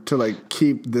hard to like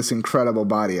keep this incredible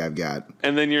body I've got.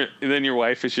 And then your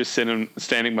wife is just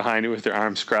standing behind you with her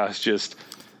arms crossed, just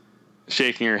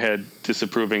shaking her head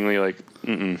disapprovingly, like,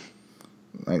 mm-mm.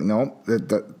 Like, no,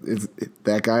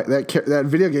 that guy, that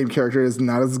video game character is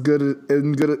not as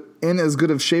in as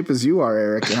good of shape as you are,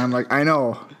 Eric. And I'm like, I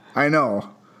know. I'm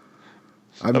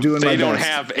doing my best. They don't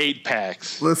have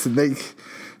 8-packs. Listen,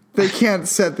 they can't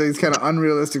set these kind of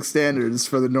unrealistic standards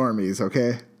for the normies,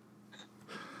 okay?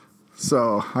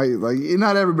 So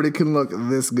not everybody can look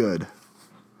this good.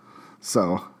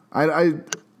 So I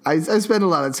spend a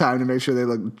lot of time to make sure they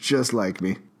look just like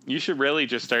me. You should really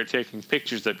just start taking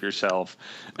pictures of yourself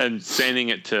and sending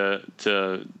it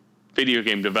to video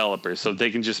game developers so they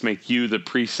can just make you the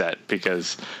preset,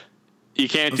 because you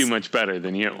can't do much better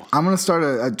than you. I'm gonna start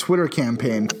a Twitter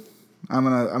campaign. I'm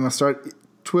gonna start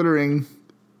tweeting.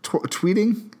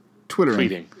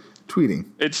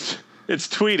 It's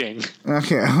tweeting.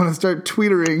 Okay, I'm gonna start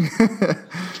tweetering.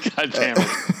 God damn it.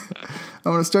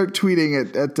 I'm gonna start tweeting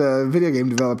at video game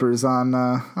developers on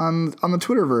the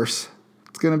Twitterverse.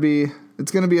 It's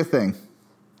gonna be a thing.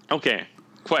 Okay.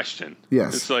 Question.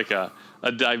 Yes. It's like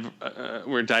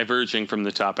we're diverging from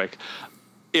the topic.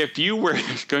 If you were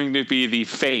going to be the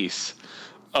face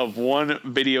of one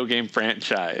video game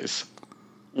franchise,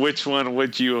 which one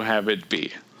would you have it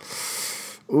be?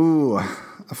 Ooh,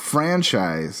 a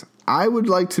franchise. I would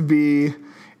like to be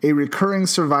a recurring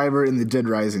survivor in the Dead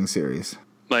Rising series.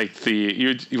 Like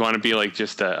you want to be like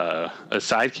just a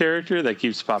side character that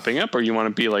keeps popping up, or you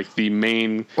want to be like the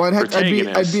main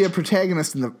protagonist? I'd be a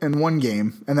protagonist in one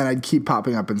game, and then I'd keep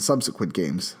popping up in subsequent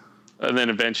games. And then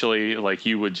eventually, like,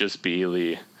 you would just be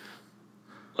the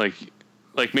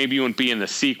like maybe you wouldn't be in the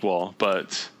sequel,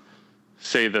 but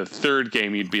say the third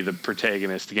game you'd be the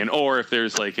protagonist again. Or if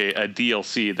there's like a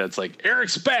DLC that's like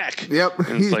Eric's back. Yep,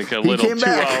 and it's like a little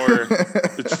 2-hour.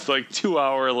 It's like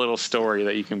 2-hour little story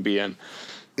that you can be in.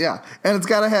 Yeah, and it's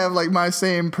got to have like my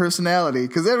same personality,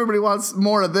 because everybody wants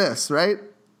more of this, right?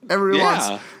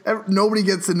 Nobody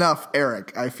gets enough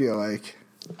Eric, I feel like.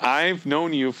 I've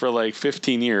known you for like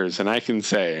 15 years, and I can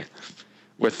say,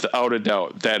 without a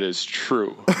doubt, that is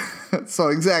true. So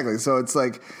exactly. So it's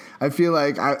like, I feel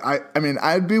like I mean,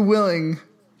 I'd be willing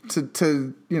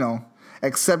to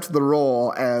accept the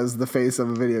role as the face of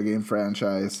a video game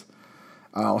franchise.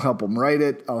 I'll help them write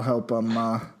it. I'll help them.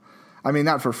 I mean,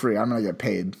 not for free. I'm gonna get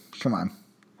paid. Come on.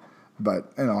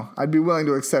 But I'd be willing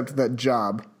to accept that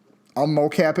job. I'll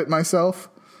mocap it myself.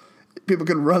 People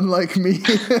can run like me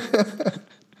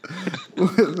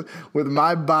with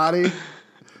my body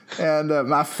and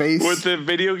my face. Would the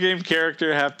video game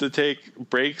character have to take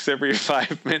breaks every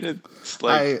 5 minutes?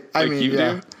 Like you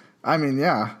do? I mean,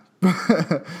 yeah.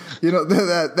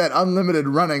 that unlimited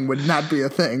running would not be a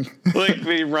thing. Like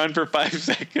they run for 5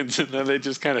 seconds and then they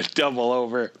just kind of double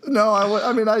over. No,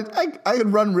 I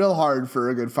could run real hard for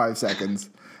a good 5 seconds,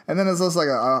 and then it's just like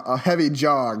a heavy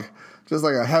jog, just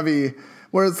like a heavy,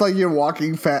 where it's like you're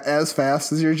walking as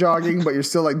fast as you're jogging, but you're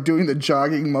still like doing the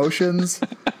jogging motions.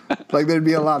 Like there'd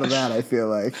be a lot of that, I feel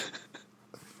like.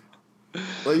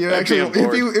 Like you're actually,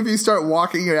 if you start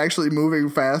walking, you're actually moving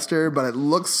faster, but it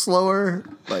looks slower.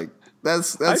 Like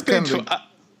that's kind of.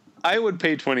 I would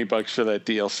pay $20 for that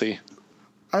DLC.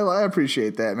 I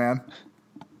appreciate that, man.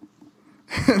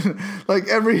 Like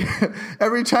every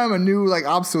time a new like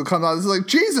obstacle comes out, it's like,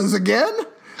 Jesus, again?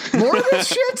 More of this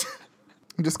shit?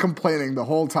 I'm just complaining the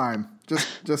whole time.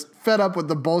 Just fed up with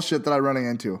the bullshit that I'm running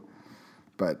into.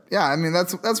 But yeah, I mean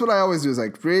that's what I always do, is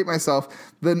like create myself.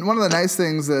 Then one of the nice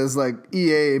things is like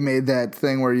EA made that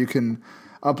thing where you can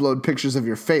upload pictures of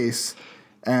your face,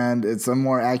 and it's a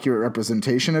more accurate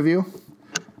representation of you.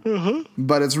 Mm-hmm.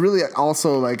 But it's really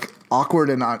also like awkward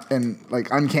and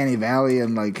like uncanny valley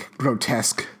and like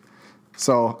grotesque.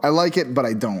 So I like it, but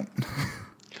I don't.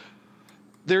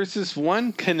 There's this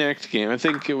one Kinect game. I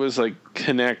think it was like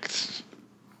Kinect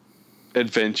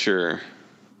Adventure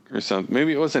or something.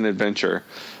 Maybe it was an adventure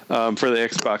for the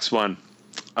Xbox One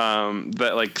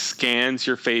that like scans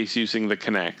your face using the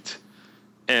Kinect,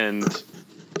 and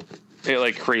it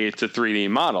like creates a 3D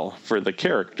model for the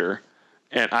character.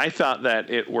 And I thought that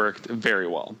it worked very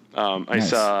well.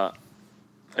 Nice.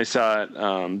 I saw it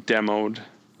demoed.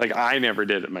 Like I never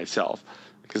did it myself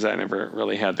because I never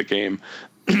really had the game.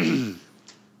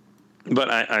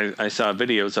 But I saw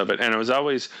videos of it, and I was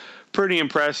always pretty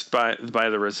impressed by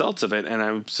the results of it. And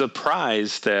I'm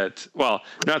surprised that, well,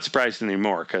 not surprised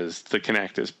anymore because the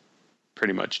Kinect is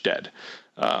pretty much dead.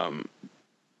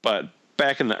 But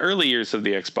back in the early years of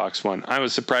the Xbox One, I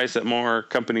was surprised that more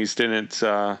companies didn't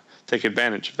take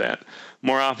advantage of that.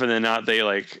 More often than not, they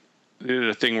like did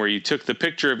a thing where you took the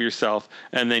picture of yourself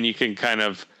and then you can kind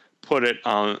of put it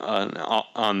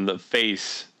on the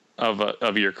face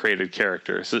of your created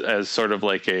character, so as sort of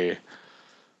like a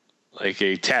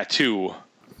tattoo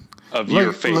of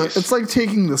your face. It's like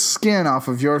taking the skin off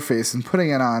of your face and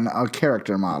putting it on a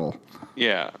character model.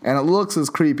 Yeah. And it looks as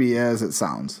creepy as it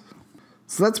sounds.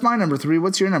 So that's my number 3.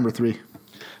 What's your number 3?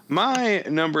 My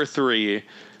number 3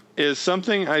 is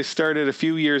something I started a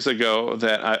few years ago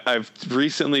that I've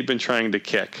recently been trying to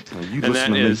kick. And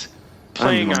that is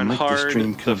playing on hard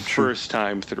the first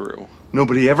time through.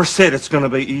 Nobody ever said it's gonna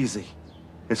be easy.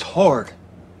 It's hard.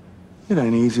 It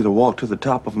ain't easy to walk to the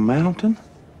top of a mountain.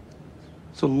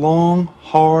 It's a long,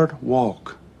 hard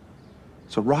walk.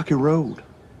 It's a rocky road.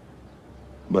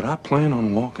 But I plan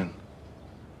on walking.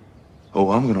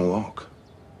 Oh, I'm gonna walk.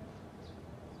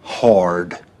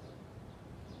 Hard.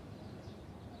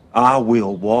 I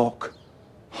will walk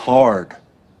hard.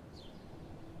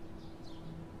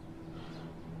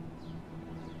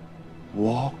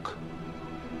 Walk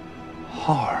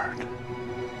hard.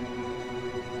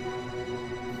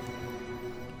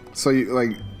 So you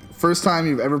like first time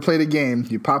you've ever played a game,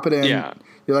 you pop it in. Yeah.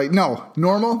 You're like, no,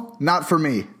 normal, not for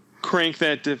me. Crank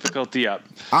that difficulty up.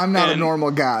 I'm not a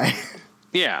normal guy.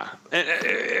 Yeah.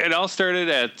 It all started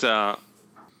at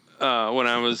when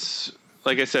I was,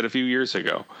 like I said, a few years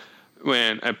ago,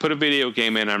 when I put a video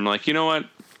game in. I'm like, you know what?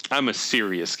 I'm a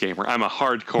serious gamer. I'm a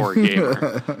hardcore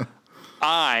gamer.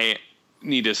 I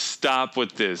need to stop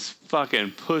with this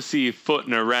fucking pussy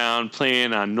footing around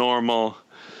playing on normal.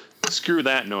 Screw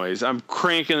that noise. I'm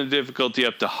cranking the difficulty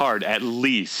up to hard at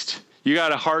least. You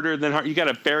got a harder than hard. You got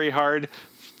a very hard.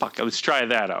 Fuck, let's try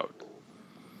that out.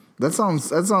 That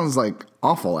sounds like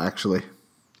awful, actually.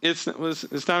 It's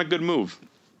not a good move.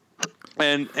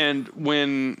 And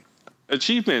when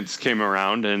achievements came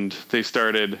around and they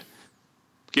started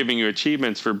giving you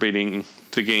achievements for beating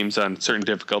the games on certain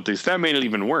difficulties, that made it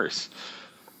even worse.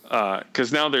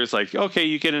 Because now there's like, okay,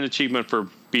 you get an achievement for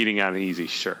beating on easy,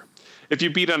 sure. If you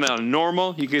beat it on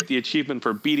normal, you get the achievement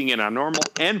for beating it on normal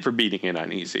and for beating it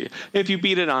on easy. If you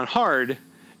beat it on hard,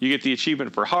 you get the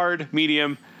achievement for hard,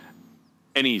 medium,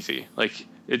 and easy. Like,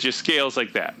 it just scales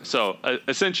like that. So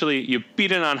essentially, you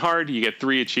beat it on hard, you get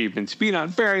 3 achievements. Beat it on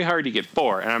very hard, you get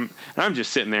 4. And I'm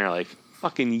just sitting there like,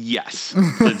 fucking yes,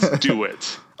 let's do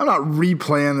it. I'm not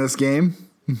replaying this game.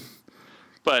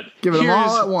 But give it them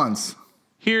all at once.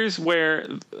 Here's where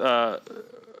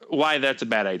why that's a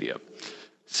bad idea.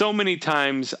 So many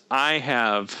times I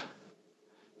have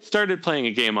started playing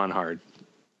a game on hard,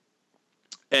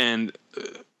 and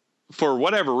for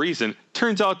whatever reason,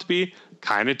 turns out to be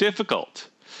kind of difficult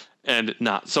and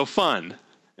not so fun.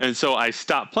 And so I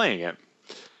stopped playing it.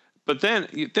 But then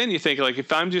you think, like,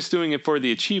 if I'm just doing it for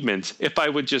the achievements, if I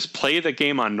would just play the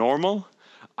game on normal,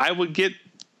 I would get,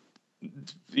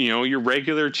 your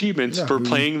regular achievements for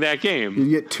playing that game. You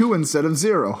get 2 instead of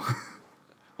 0.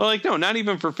 Well, like, no, not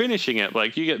even for finishing it.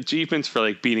 Like, you get achievements for,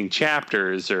 like, beating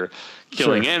chapters or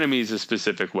killing enemies a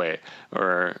specific way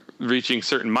or reaching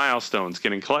certain milestones,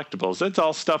 getting collectibles. That's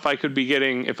all stuff I could be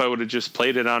getting if I would have just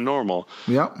played it on normal.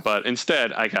 Yep. But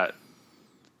instead, I got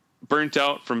burnt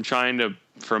out from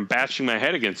bashing my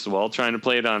head against the wall, trying to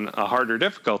play it on a harder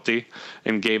difficulty,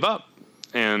 and gave up.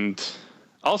 And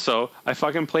also, I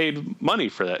fucking paid money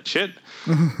for that shit.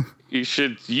 You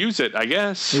should use it, I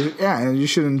guess. Yeah, and you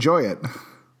should enjoy it.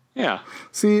 Yeah.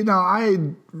 See, now I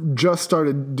just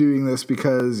started doing this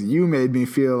because you made me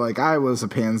feel like I was a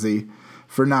pansy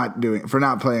for not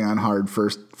playing on hard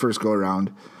first go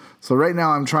around. So right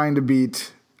now I'm trying to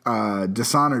beat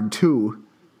Dishonored 2.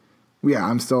 Yeah,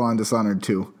 I'm still on Dishonored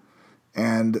 2.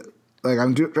 And like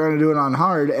I'm trying to do it on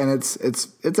hard, and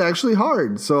it's actually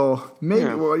hard. So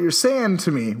maybe what you're saying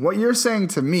to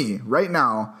me right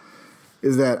now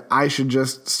is that I should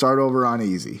just start over on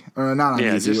easy, or not on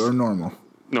easy, or normal.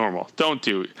 Normal. Don't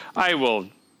do it. I will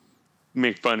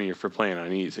make fun of you for playing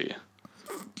on easy.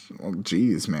 Well,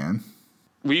 geez, man.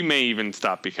 We may even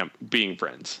stop being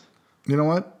friends. You know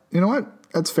what?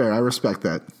 That's fair. I respect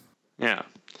that. Yeah.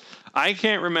 I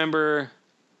can't remember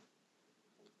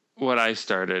what I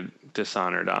started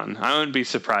Dishonored on. I wouldn't be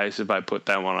surprised if I put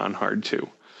that one on hard too.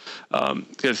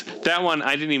 Because that one,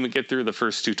 I didn't even get through the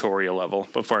first tutorial level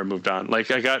before I moved on. Like,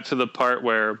 I got to the part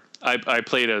where I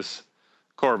played as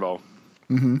Corvo.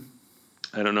 Mm-hmm.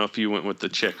 I don't know if you went with the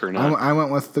chick or not. I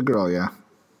went with the girl, yeah.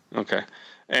 Okay.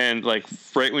 And like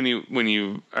right when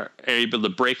you are able to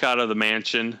break out of the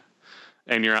mansion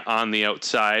and you're on the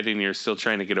outside and you're still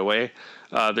trying to get away,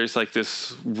 there's like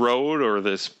this road or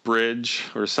this bridge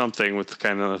or something with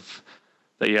kind of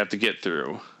that you have to get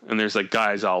through, and there's like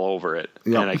guys all over it.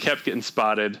 Yep. And I kept getting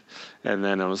spotted, and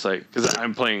then I was like, because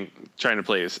I'm trying to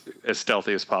play as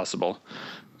stealthy as possible,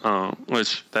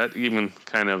 which that even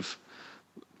kind of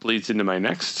bleeds into my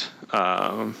next,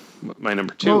 my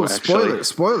number 2. Oh, actually.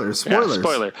 Spoilers. Yeah,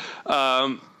 spoiler.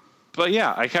 But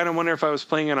yeah, I kind of wonder if I was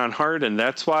playing it on hard, and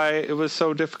that's why it was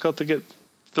so difficult to get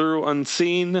through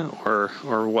unseen, or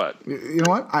what. You know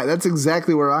what? That's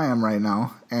exactly where I am right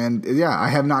now, and yeah, I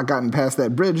have not gotten past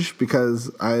that bridge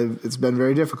because it's been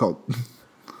very difficult.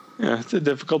 Yeah, it's a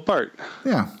difficult part.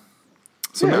 Yeah.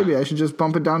 So maybe I should just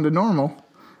bump it down to normal,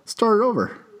 start it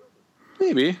over.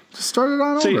 Maybe. Just start it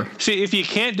on over. See, if you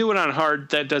can't do it on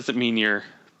hard, that doesn't mean you're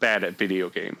bad at video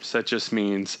games. That just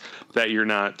means that you're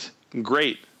not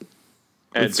great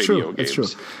at It's video true. games. It's true.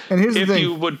 And here's the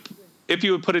thing. If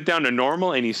you would put it down to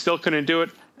normal and you still couldn't do it,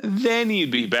 then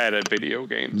you'd be bad at video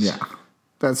games. Yeah,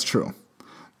 that's true.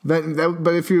 But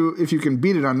if you can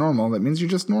beat it on normal, that means you're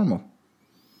just normal.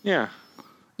 Yeah.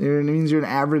 It means you're an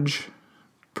average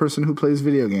person who plays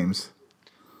video games.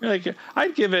 Like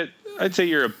I'd say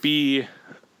you're a B.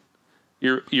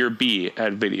 You're B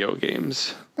at video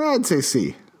games. I'd say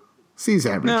C. C's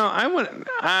average. No, I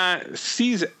wouldn't.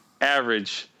 C's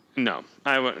average. No,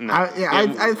 I wouldn't. No.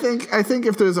 I think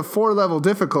if there's a 4-level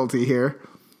difficulty here,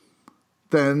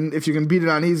 then if you can beat it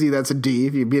on easy, that's a D.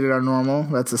 If you beat it on normal,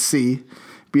 that's a C.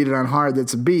 Beat it on hard,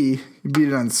 that's a B. You beat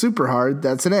it on super hard,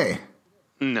 that's an A.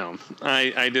 No,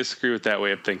 I disagree with that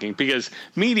way of thinking, because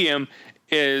medium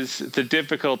is the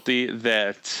difficulty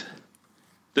that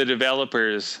the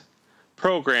developers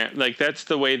program. Like, that's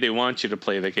the way they want you to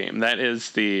play the game. That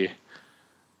is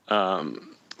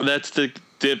that's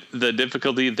the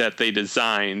difficulty that they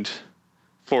designed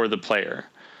for the player.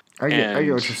 I get what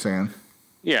you're saying.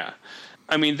 Yeah.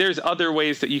 I mean, there's other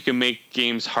ways that you can make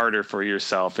games harder for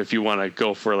yourself if you want to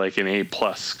go for like an A+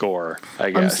 score,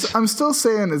 I guess. I'm still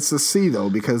saying it's a C though,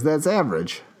 because that's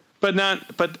average. But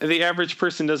the average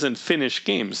person doesn't finish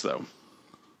games though.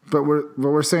 But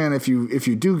we're saying if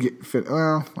you do get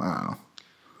well, I don't know.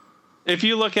 If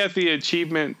you look at the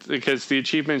achievement, because the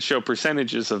achievements show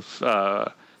percentages of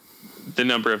the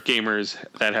number of gamers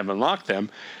that have unlocked them,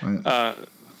 right.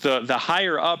 The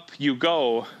higher up you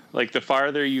go, like the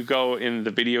farther you go in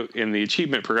the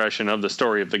achievement progression of the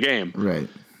story of the game, right?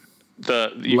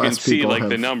 You can see like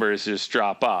the numbers just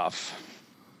drop off.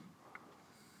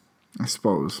 I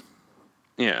suppose.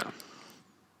 Yeah.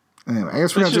 Anyway, I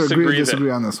guess we're going to have to agree and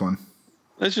disagree on this one.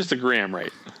 Let's just agree I'm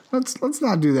right. Let's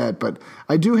not do that, but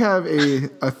I do have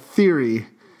a theory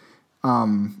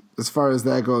as far as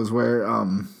that goes where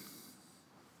I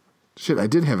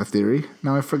did have a theory.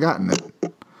 Now I've forgotten it.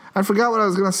 I forgot what I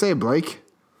was going to say, Blake.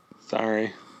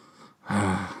 Sorry.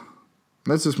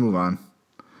 Let's just move on.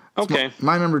 Okay.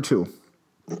 My number 2.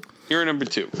 You're number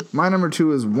 2. My number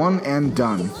 2 is One and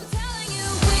Done.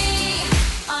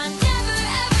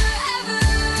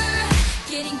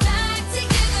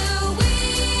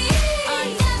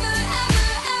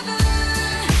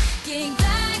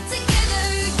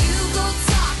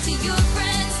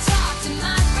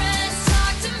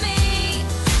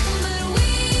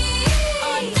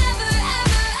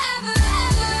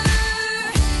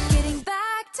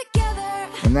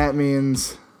 And that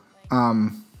means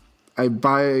I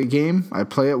buy a game, I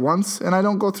play it once, and I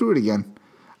don't go through it again.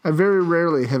 I very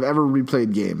rarely have ever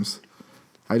replayed games.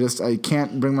 I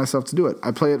can't bring myself to do it.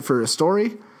 I play it for a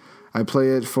story. I play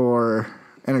it for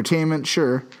entertainment,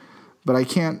 sure. But I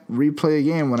can't replay a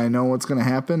game when I know what's going to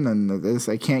happen, and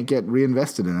I can't get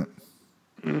reinvested in it.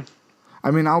 Mm.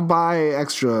 I mean, I'll buy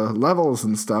extra levels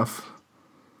and stuff.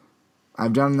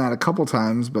 I've done that a couple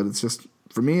times, but it's just...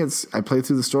 For me, I play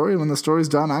through the story, and when the story's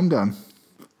done, I'm done.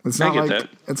 It's not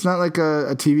like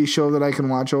a TV show that I can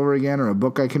watch over again or a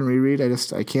book I can reread.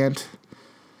 I can't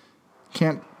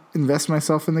invest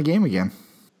myself in the game again.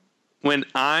 When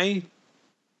I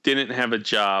didn't have a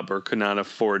job or could not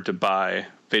afford to buy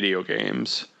video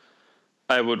games,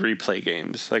 I would replay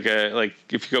games. Like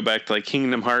if you go back to like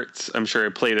Kingdom Hearts, I'm sure I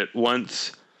played it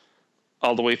once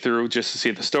all the way through just to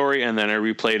see the story, and then I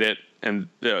replayed it. And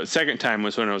the second time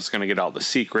was when I was going to get all the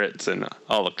secrets and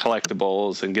all the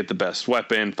collectibles and get the best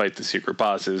weapon, fight the secret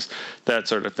bosses, that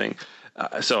sort of thing.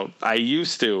 So I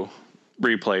used to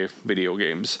replay video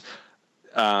games.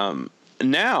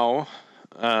 Now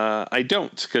I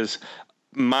don't, because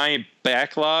my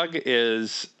backlog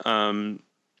is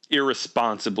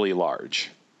irresponsibly large.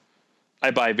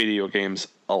 I buy video games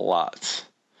a lot.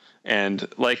 And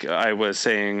like I was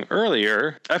saying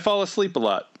earlier, I fall asleep a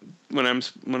lot when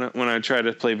I try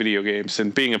to play video games.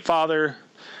 And being a father,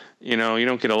 you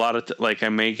don't get a lot of I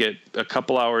may get a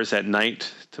couple hours at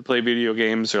night to play video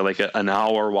games, or like an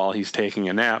hour while he's taking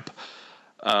a nap.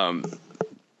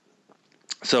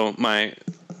 So my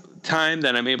time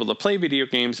that I'm able to play video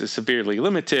games is severely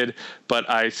limited, but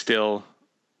I still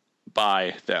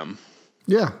buy them.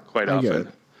 Yeah, quite often. Get it.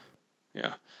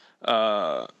 Yeah.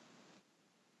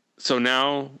 So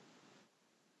now,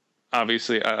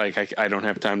 obviously, I don't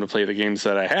have time to play the games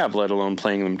that I have, let alone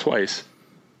playing them twice.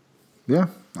 Yeah,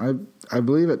 I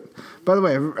believe it. By the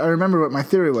way, I remember what my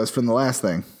theory was from the last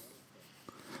thing.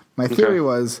 My theory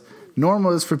was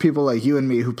normal is for people like you and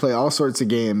me who play all sorts of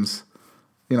games.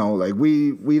 Like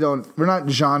we're not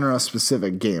genre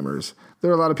specific gamers.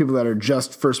 There are a lot of people that are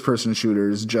just first person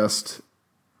shooters, just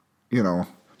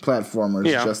platformers,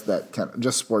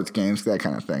 just sports games, that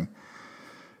kind of thing.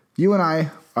 You and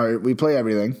we play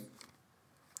everything.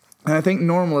 And I think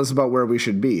normal is about where we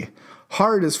should be.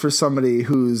 Hard is for somebody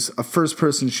who's a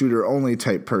first-person shooter only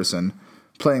type person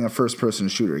playing a first-person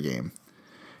shooter game.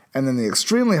 And then the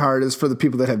extremely hard is for the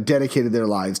people that have dedicated their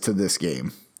lives to this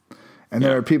game. And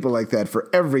there are people like that for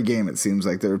every game, it seems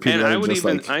like. There are people that are just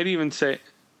like... I'd even say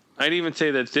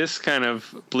that this kind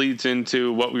of bleeds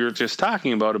into what we were just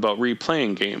talking about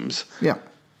replaying games. Yeah.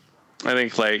 I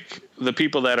think, like, the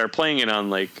people that are playing it on,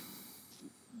 like,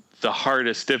 the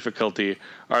hardest difficulty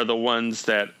are the ones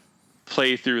that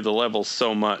play through the levels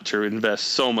so much or invest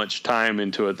so much time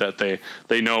into it that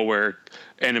they know where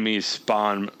enemies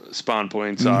spawn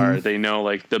points are. They know,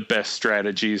 like, the best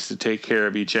strategies to take care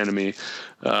of each enemy.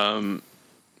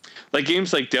 Like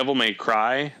games like Devil May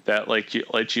Cry that let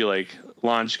you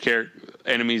launch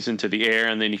enemies into the air,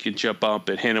 and then you can jump up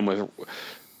and hit them with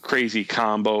crazy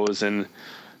combos,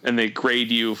 and they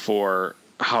grade you for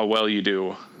how well you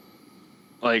do.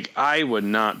 Like, I would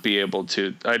not be able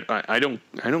to. I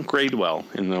don't grade well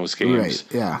in those games. Right.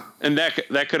 Yeah. And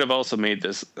that could have also made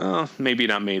this. Maybe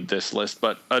not made this list,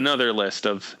 but another list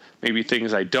of maybe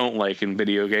things I don't like in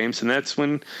video games, and that's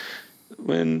when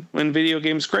video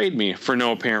games grade me for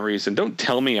no apparent reason. Don't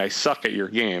tell me I suck at your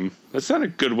game. That's not a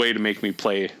good way to make me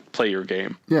play your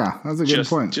game. Yeah, that's a good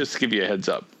point. Just to give you a heads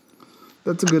up.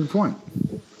 That's a good point.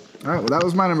 All right, well, that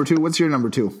was my number 2. What's your number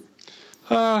 2?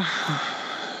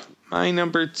 My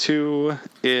number 2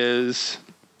 is...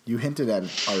 You hinted at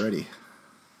it already.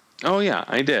 Oh, yeah,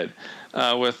 I did.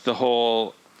 With the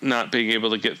whole not being able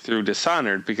to get through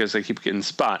Dishonored because I keep getting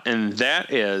spot. And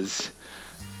that is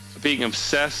being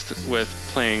obsessed with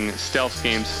playing stealth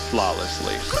games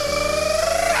flawlessly.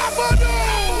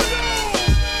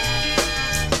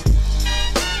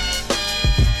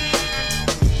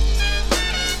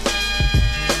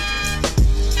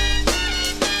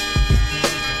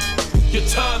 Your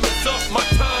time is up, my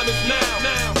time is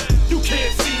now. You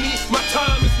can't see me, my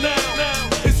time is now.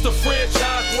 It's the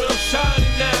franchise where I'm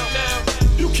shining now.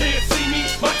 You can't see me,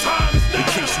 my time is now. In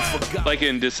case you forgot. Like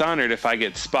in Dishonored, if I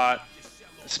get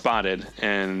spotted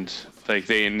and like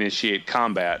they initiate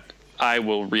combat, I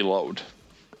will reload.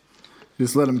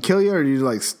 Just let them kill you, or do you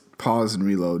like pause and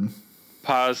reload?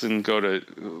 Pause and go to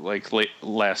like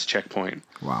last checkpoint.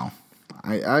 Wow,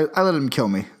 I let him kill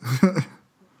me.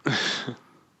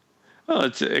 Well,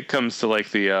 it comes to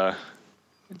like the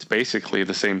it's basically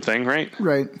the same thing, right?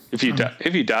 Right. If you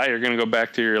die, you're gonna go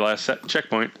back to your last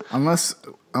checkpoint. Unless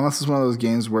it's one of those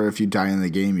games where if you die in the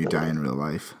game, you die in real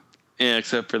life. Yeah,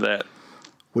 except for that.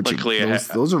 Which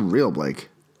those are real, Blake.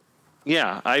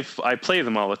 Yeah, I play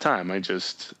them all the time. I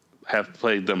just have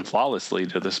played them flawlessly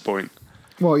to this point.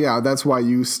 Well, yeah, that's why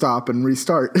you stop and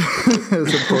restart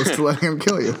as opposed to letting him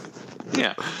kill you.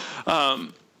 Yeah.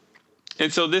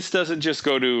 And so this doesn't just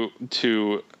go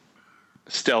to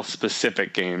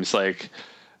stealth-specific games. Like,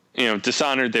 you know,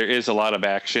 Dishonored, there is a lot of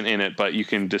action in it, but you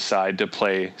can decide to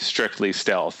play strictly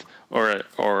stealth. Or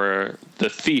the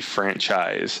Thief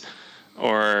franchise.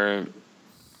 Or...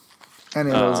 any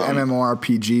of those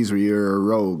MMORPGs where you're a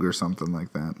rogue or something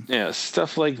like that. Yeah,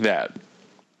 stuff like that.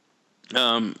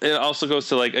 It also goes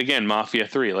to, like, again, Mafia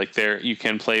 3. Like, there, you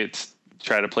can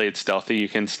try to play it stealthy. You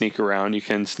can sneak around. You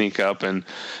can sneak up and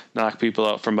knock people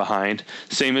out from behind.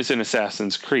 Same as in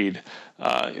Assassin's Creed.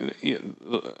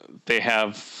 They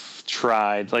have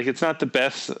tried. Like, it's not the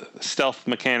best stealth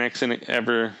mechanics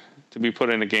ever to be put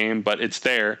in a game, but it's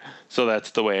there, so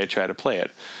that's the way I try to play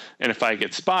it. And if I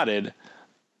get spotted...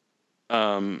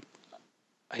 I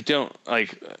don't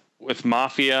like with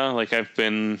Mafia. Like I've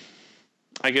been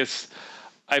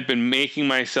making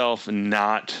myself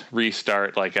not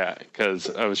restart because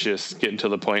I was just getting to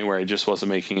the point where I just wasn't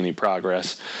making any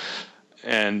progress.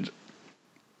 And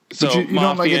so but you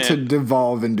don't like it to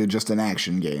devolve into just an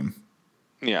action game.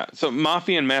 Yeah. So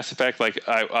Mafia and Mass Effect, like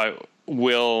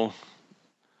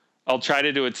I'll try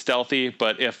to do it stealthy,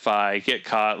 but if I get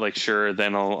caught, like, sure,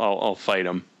 then I'll fight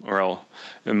him, or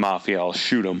in Mafia, I'll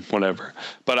shoot him, whatever.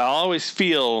 But I'll always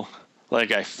feel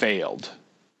like I failed.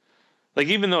 Like,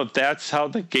 even though that's how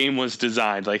the game was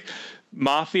designed, like,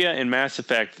 Mafia and Mass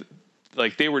Effect,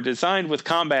 like, they were designed with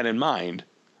combat in mind.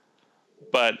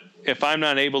 But if I'm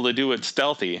not able to do it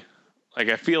stealthy, like,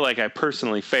 I feel like I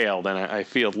personally failed, and I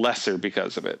feel lesser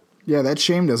because of it. Yeah, that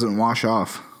shame doesn't wash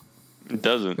off. It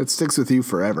doesn't. It sticks with you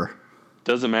forever.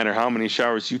 Doesn't matter how many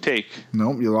showers you take.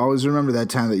 Nope, you'll always remember that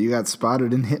time that you got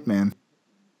spotted in Hitman.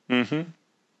 Mm-hmm.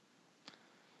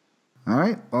 All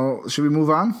right, well, should we move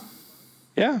on?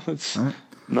 Yeah, that's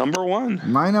number 1.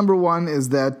 My number 1 is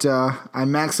that I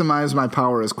maximize my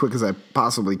power as quick as I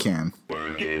possibly can.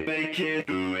 Work it, make it,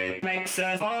 do it. Makes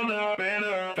us harder,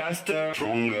 better, faster,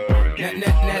 stronger.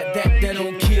 That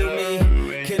don't kill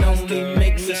me, can only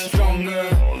make us stronger.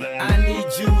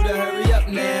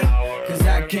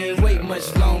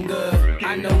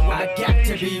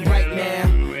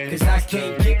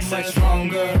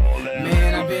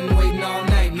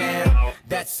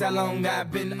 how long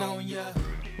I've been on ya.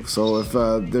 So if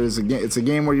it's a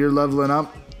game where you're leveling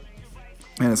up,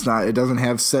 and it doesn't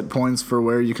have set points for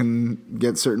where you can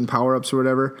get certain power-ups or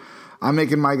whatever, I'm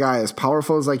making my guy as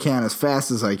powerful as I can, as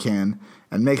fast as I can,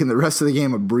 and making the rest of the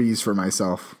game a breeze for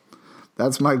myself.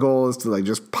 That's my goal, is to like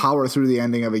just power through the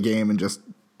ending of a game and just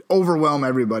overwhelm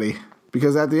everybody.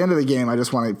 Because at the end of the game, I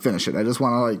just want to finish it. I just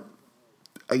want to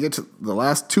I get to the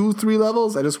last 2-3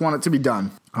 levels, I just want it to be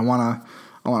done. I want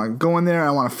to go in there,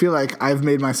 I want to feel like I've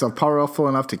made myself powerful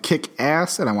enough to kick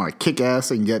ass, and I want to kick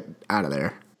ass and get out of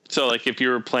there. So, like, if you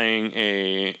were playing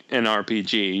an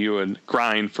RPG, you would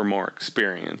grind for more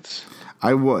experience.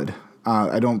 I would.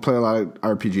 I don't play a lot of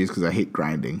RPGs because I hate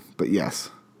grinding, but yes.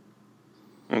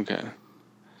 Okay.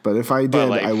 But if I did,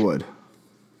 like, I would.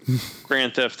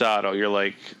 Grand Theft Auto, you're,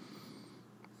 like,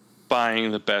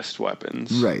 buying the best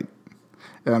weapons. Right.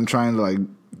 And I'm trying to, like,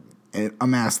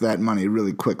 amass that money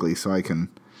really quickly so I can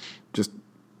just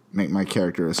make my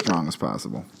character as strong as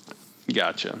possible.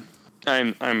 Gotcha.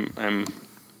 I'm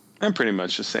pretty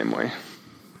much the same way.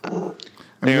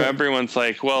 Everyone's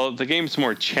like, well, the game's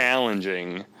more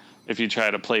challenging if you try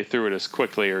to play through it as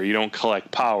quickly, or you don't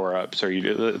collect power-ups, or you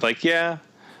do, like, yeah,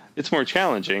 it's more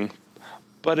challenging,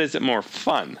 but is it more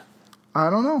fun? I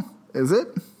don't know. Is it?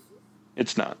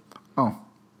 It's not. Oh.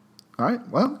 All right.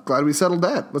 Well, glad we settled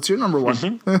that. What's your number one?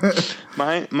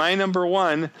 Mm-hmm. my number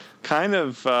one kind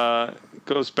of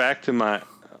goes back to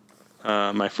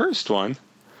my first one,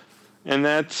 and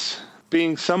that's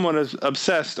being somewhat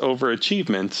obsessed over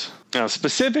achievements. Now,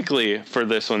 specifically for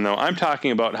this one, though, I'm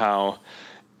talking about how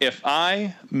if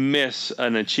I miss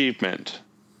an achievement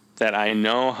that I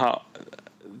know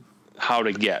how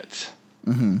to get,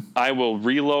 I will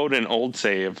reload an old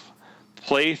save,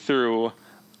 play through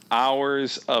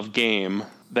hours of game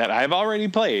that I've already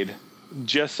played,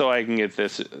 just so I can get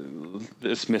this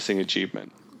missing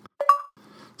achievement.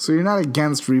 So you're not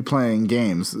against replaying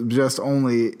games, just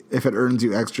only if it earns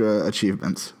you extra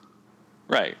achievements.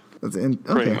 Right. Okay.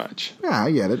 Pretty much. Yeah,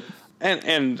 I get it.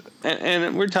 And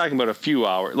we're talking about a few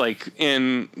hours. Like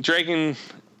in Dragon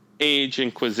Age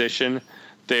Inquisition,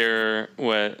 you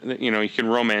can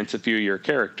romance a few of your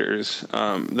characters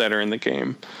that are in the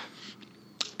game.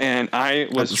 And I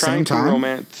was trying to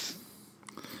romance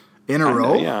in a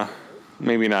row. Yeah,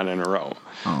 maybe not in a row.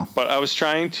 Oh. But I was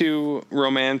trying to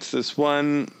romance this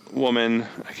one woman.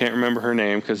 I can't remember her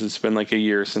name because it's been like a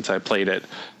year since I played it.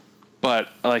 But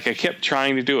like I kept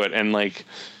trying to do it, and like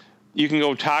you can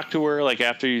go talk to her like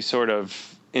after you sort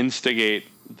of instigate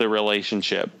the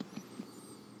relationship.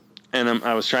 And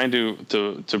I was trying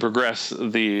to progress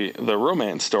the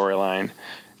romance storyline,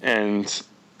 and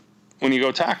when you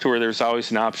go talk to her, there's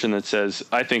always an option that says,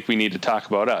 "I think we need to talk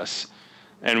about us."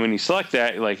 And when you select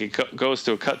that, like it goes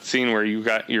to a cutscene where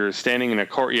you're standing in a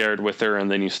courtyard with her, and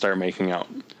then you start making out.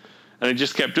 And I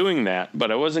just kept doing that,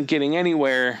 but I wasn't getting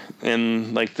anywhere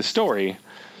in like the story.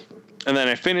 And then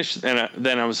I finished, and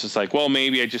then I was just like, well,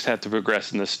 maybe I just have to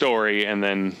progress in the story, and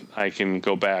then I can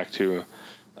go back to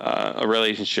a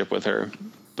relationship with her.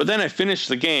 But then I finished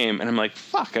the game, and I'm like,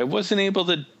 fuck, I wasn't able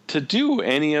to do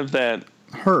any of that.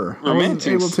 I wasn't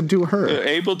able to do her.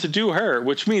 Able to do her,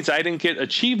 which means I didn't get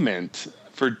achievement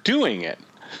for doing it.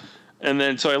 And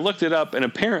then so I looked it up, and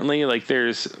apparently like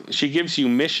she gives you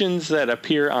missions that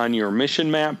appear on your mission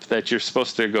map that you're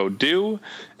supposed to go do,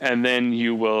 and then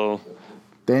you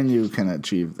can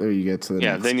achieve, or you get to the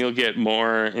next. Then you'll get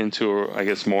more into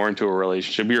a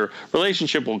relationship. Your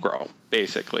relationship will grow,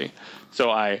 basically. So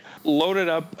I loaded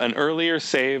up an earlier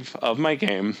save of my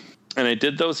game, and I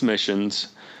did those missions,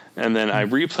 and then I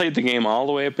replayed the game all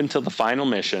the way up until the final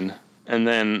mission, and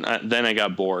then I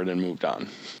got bored and moved on.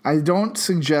 I don't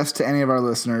suggest to any of our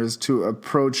listeners to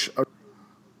approach.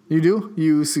 You do?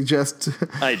 You suggest?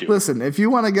 I do. Listen, if you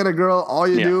want to get a girl, all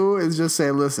you do is just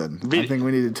say, "Listen, I think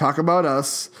we need to talk about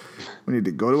us. We need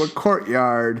to go to a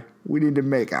courtyard. We need to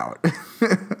make out."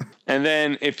 And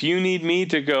then if you need me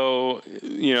to go,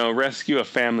 rescue a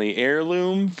family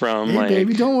heirloom from hey,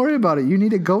 baby, don't worry about it. You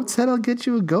need a goat's head? I'll get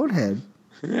you a goat head.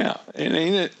 Yeah,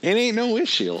 it ain't no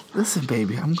issue. Listen,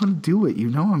 baby, I'm gonna do it. You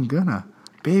know I'm gonna.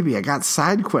 Baby, I got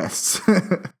side quests.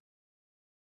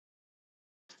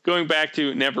 Going back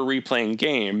to never replaying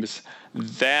games,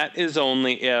 that is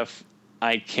only if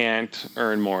I can't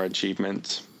earn more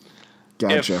achievements.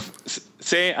 Gotcha.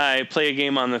 Say I play a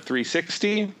game on the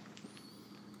 360,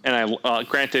 and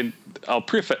granted, I'll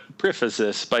preface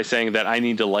this by saying that I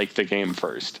need to like the game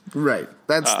first. Right.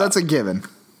 That's a given.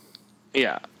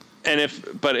 Yeah. And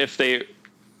if they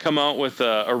come out with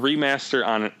a remaster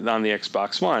on the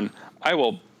Xbox One, I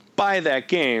will buy that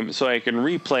game so I can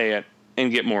replay it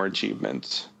and get more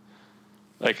achievements.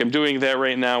 Like, I'm doing that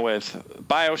right now with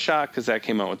BioShock, because that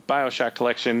came out with BioShock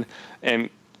Collection, and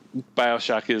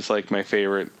BioShock is, like, my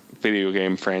favorite video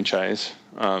game franchise.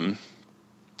 One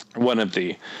of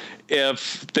the...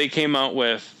 If they came out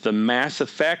with the Mass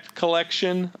Effect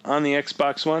Collection on the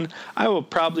Xbox One, I will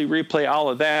probably replay all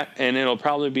of that, and it'll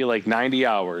probably be like 90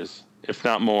 hours, if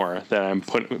not more, that I'm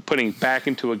putting back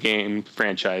into a game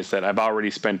franchise that I've already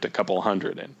spent a couple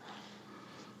hundred in.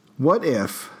 What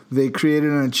if they created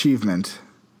an achievement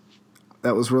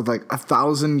that was worth like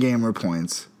 1,000 gamer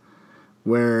points,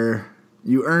 where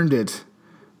you earned it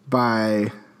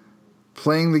by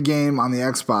playing the game on the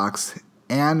Xbox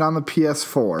and on the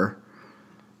PS4,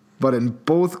 but in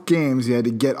both games you had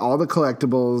to get all the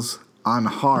collectibles on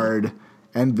hard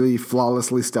and be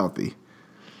flawlessly stealthy?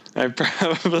 I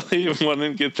probably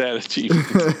wouldn't get that achievement.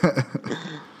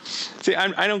 See,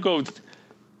 I don't go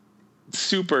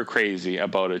super crazy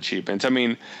about achievements. I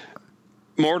mean,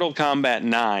 Mortal Kombat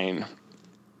 9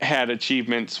 had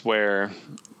achievements where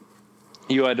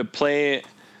you had to play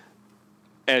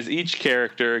as each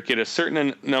character, get a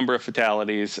certain number of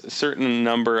fatalities, a certain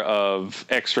number of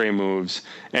X-ray moves,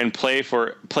 and play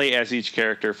as each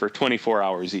character for 24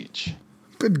 hours each.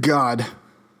 Good God.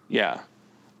 Yeah.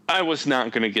 I was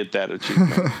not going to get that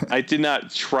achievement. I did not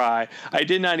try. I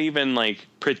did not even, like,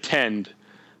 pretend.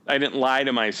 I didn't lie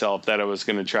to myself that I was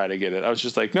going to try to get it. I was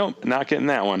just like, nope, not getting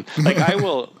that one. Like, I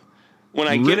will... When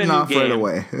I get a new game, right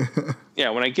away.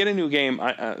 Yeah, when I get a new game,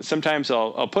 sometimes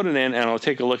I'll put it in and I'll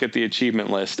take a look at the achievement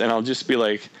list and I'll just be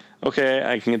like, okay,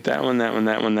 I can get that one, that one,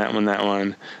 that one, that one, that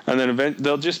one, and then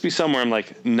they'll just be somewhere I'm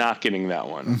like not getting that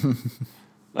one.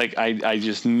 Like I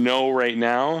just know right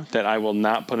now that I will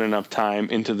not put enough time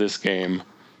into this game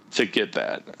to get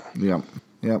that. Yep.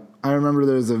 I remember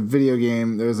there was a video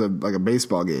game. There was a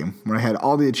baseball game where I had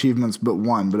all the achievements but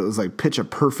one, but it was like pitch a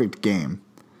perfect game,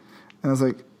 and I was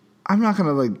like, I'm not going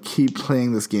to like keep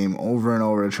playing this game over and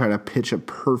over to try to pitch a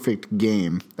perfect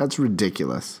game. That's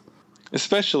ridiculous.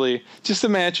 Especially, just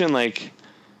imagine like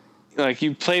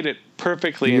you played it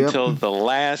perfectly until the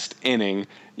last inning.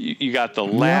 You got the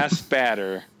last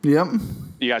batter. Yep.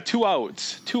 You got two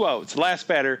outs. Last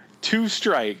batter, 2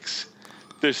 strikes.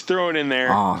 Just throw it in there.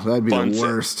 Oh, that'd be the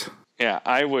worst. Yeah,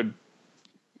 I would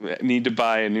need to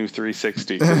buy a new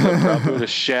 360 because I probably would have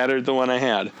shattered the one I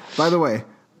had. By the way,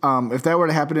 if that were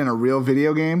to happen in a real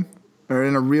video game or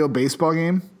in a real baseball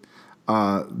game,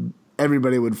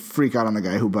 everybody would freak out on the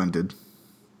guy who bunted.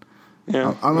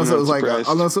 Yeah, unless it was like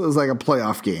a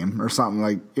playoff game or something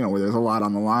like, where there's a lot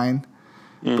on the line.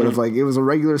 Mm-hmm. But if like it was a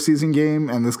regular season game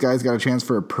and this guy's got a chance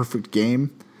for a perfect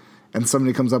game, and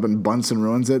somebody comes up and bunts and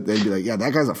ruins it, they'd be like, "Yeah,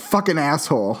 that guy's a fucking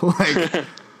asshole." Like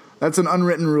that's an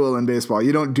unwritten rule in baseball.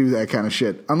 You don't do that kind of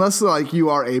shit unless like you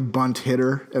are a bunt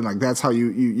hitter and like that's how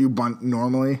you bunt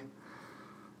normally,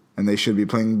 and they should be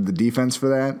playing the defense for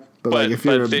that. But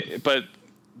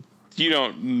you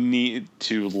don't need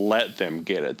to let them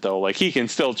get it though. Like he can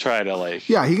still try to like.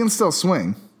 Yeah, he can still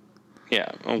swing. Yeah,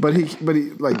 okay. but he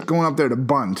like going up there to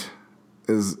bunt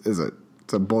it's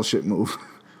a bullshit move.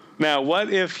 Now, what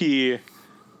if he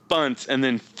bunts and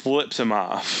then flips him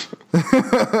off?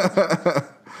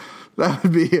 That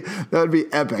would be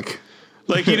epic.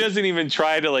 Like he doesn't even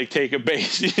try to like take a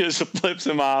base. He just flips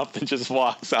him off and just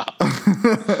walks off.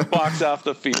 Walks off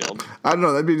the field. I don't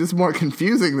know. That'd be just more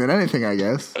confusing than anything, I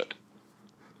guess.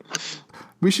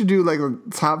 We should do like a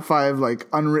top 5 like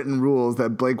unwritten rules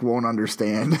that Blake won't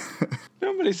understand.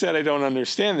 Nobody said I don't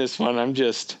understand this one. I'm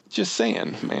just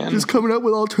saying, man. Just coming up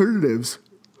with alternatives.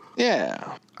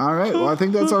 Yeah. All right. Well, I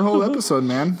think that's our whole episode,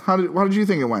 man. How did you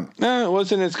think it went? No, it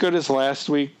wasn't as good as last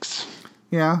week's.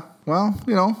 Yeah. Well,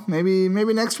 maybe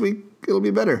next week it'll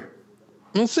be better.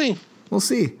 We'll see.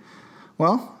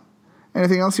 Well,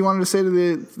 anything else you wanted to say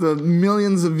to the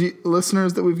millions of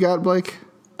listeners that we've got, Blake?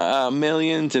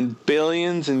 Millions and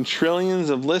billions and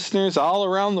trillions of listeners all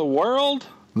around the world.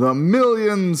 The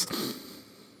millions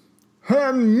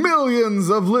and millions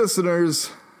of listeners.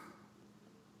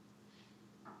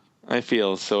 I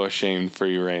feel so ashamed for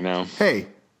you right now. Hey,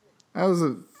 that was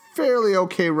a fairly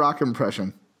okay rock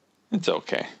impression. It's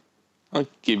okay. I'll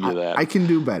give you that. I can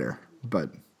do better, but...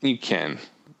 You can.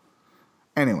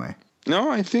 Anyway.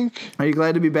 No, I think... Are you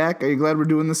glad to be back? Are you glad we're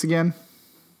doing this again?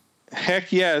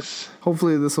 Heck yes.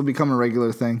 Hopefully this will become a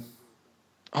regular thing.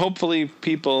 Hopefully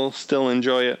people still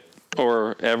enjoy it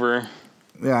or ever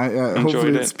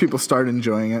hopefully people start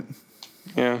enjoying it.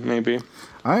 Yeah, maybe.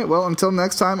 All right, well, until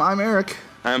next time, I'm Eric.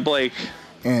 I'm Blake.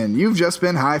 And you've just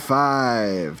been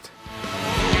high-fived.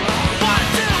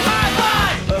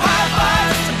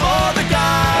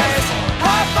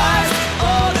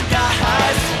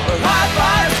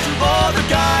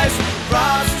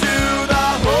 Props to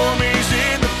the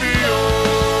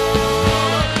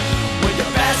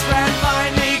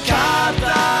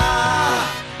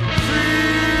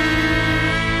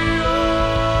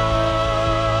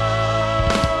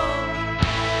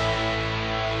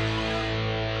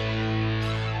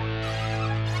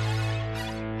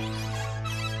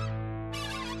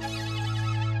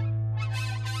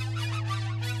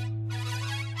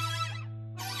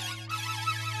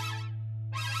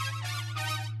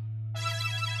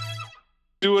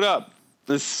do it up.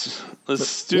 Let's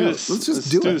do this. Let's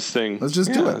just do this thing. Let's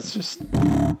just do it. Let's just,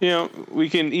 we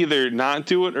can either not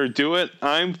do it or do it.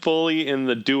 I'm fully in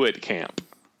the do it camp.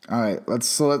 All right.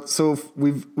 So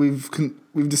we've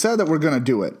decided that we're gonna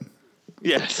do it.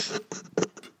 Yes.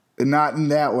 And not in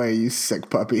that way, you sick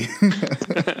puppy.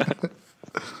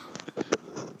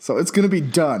 So it's gonna be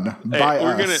done by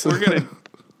us.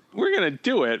 We're gonna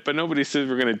do it, but nobody says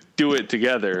we're gonna do it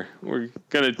together. We're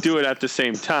gonna do it at the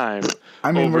same time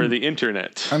over the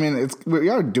internet. I mean, we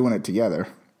are doing it together.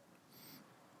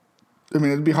 I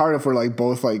mean, it'd be hard if we're like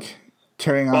both like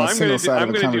carrying on a single side of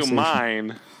a conversation. I'm gonna do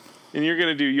mine, and you're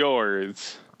gonna do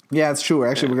yours. Yeah, it's true.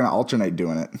 We're gonna alternate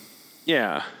doing it.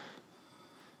 Yeah.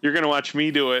 You're gonna watch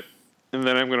me do it, and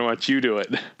then I'm gonna watch you do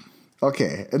it.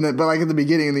 Okay, but like at the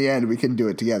beginning and the end, we can do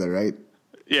it together, right?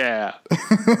 Yeah.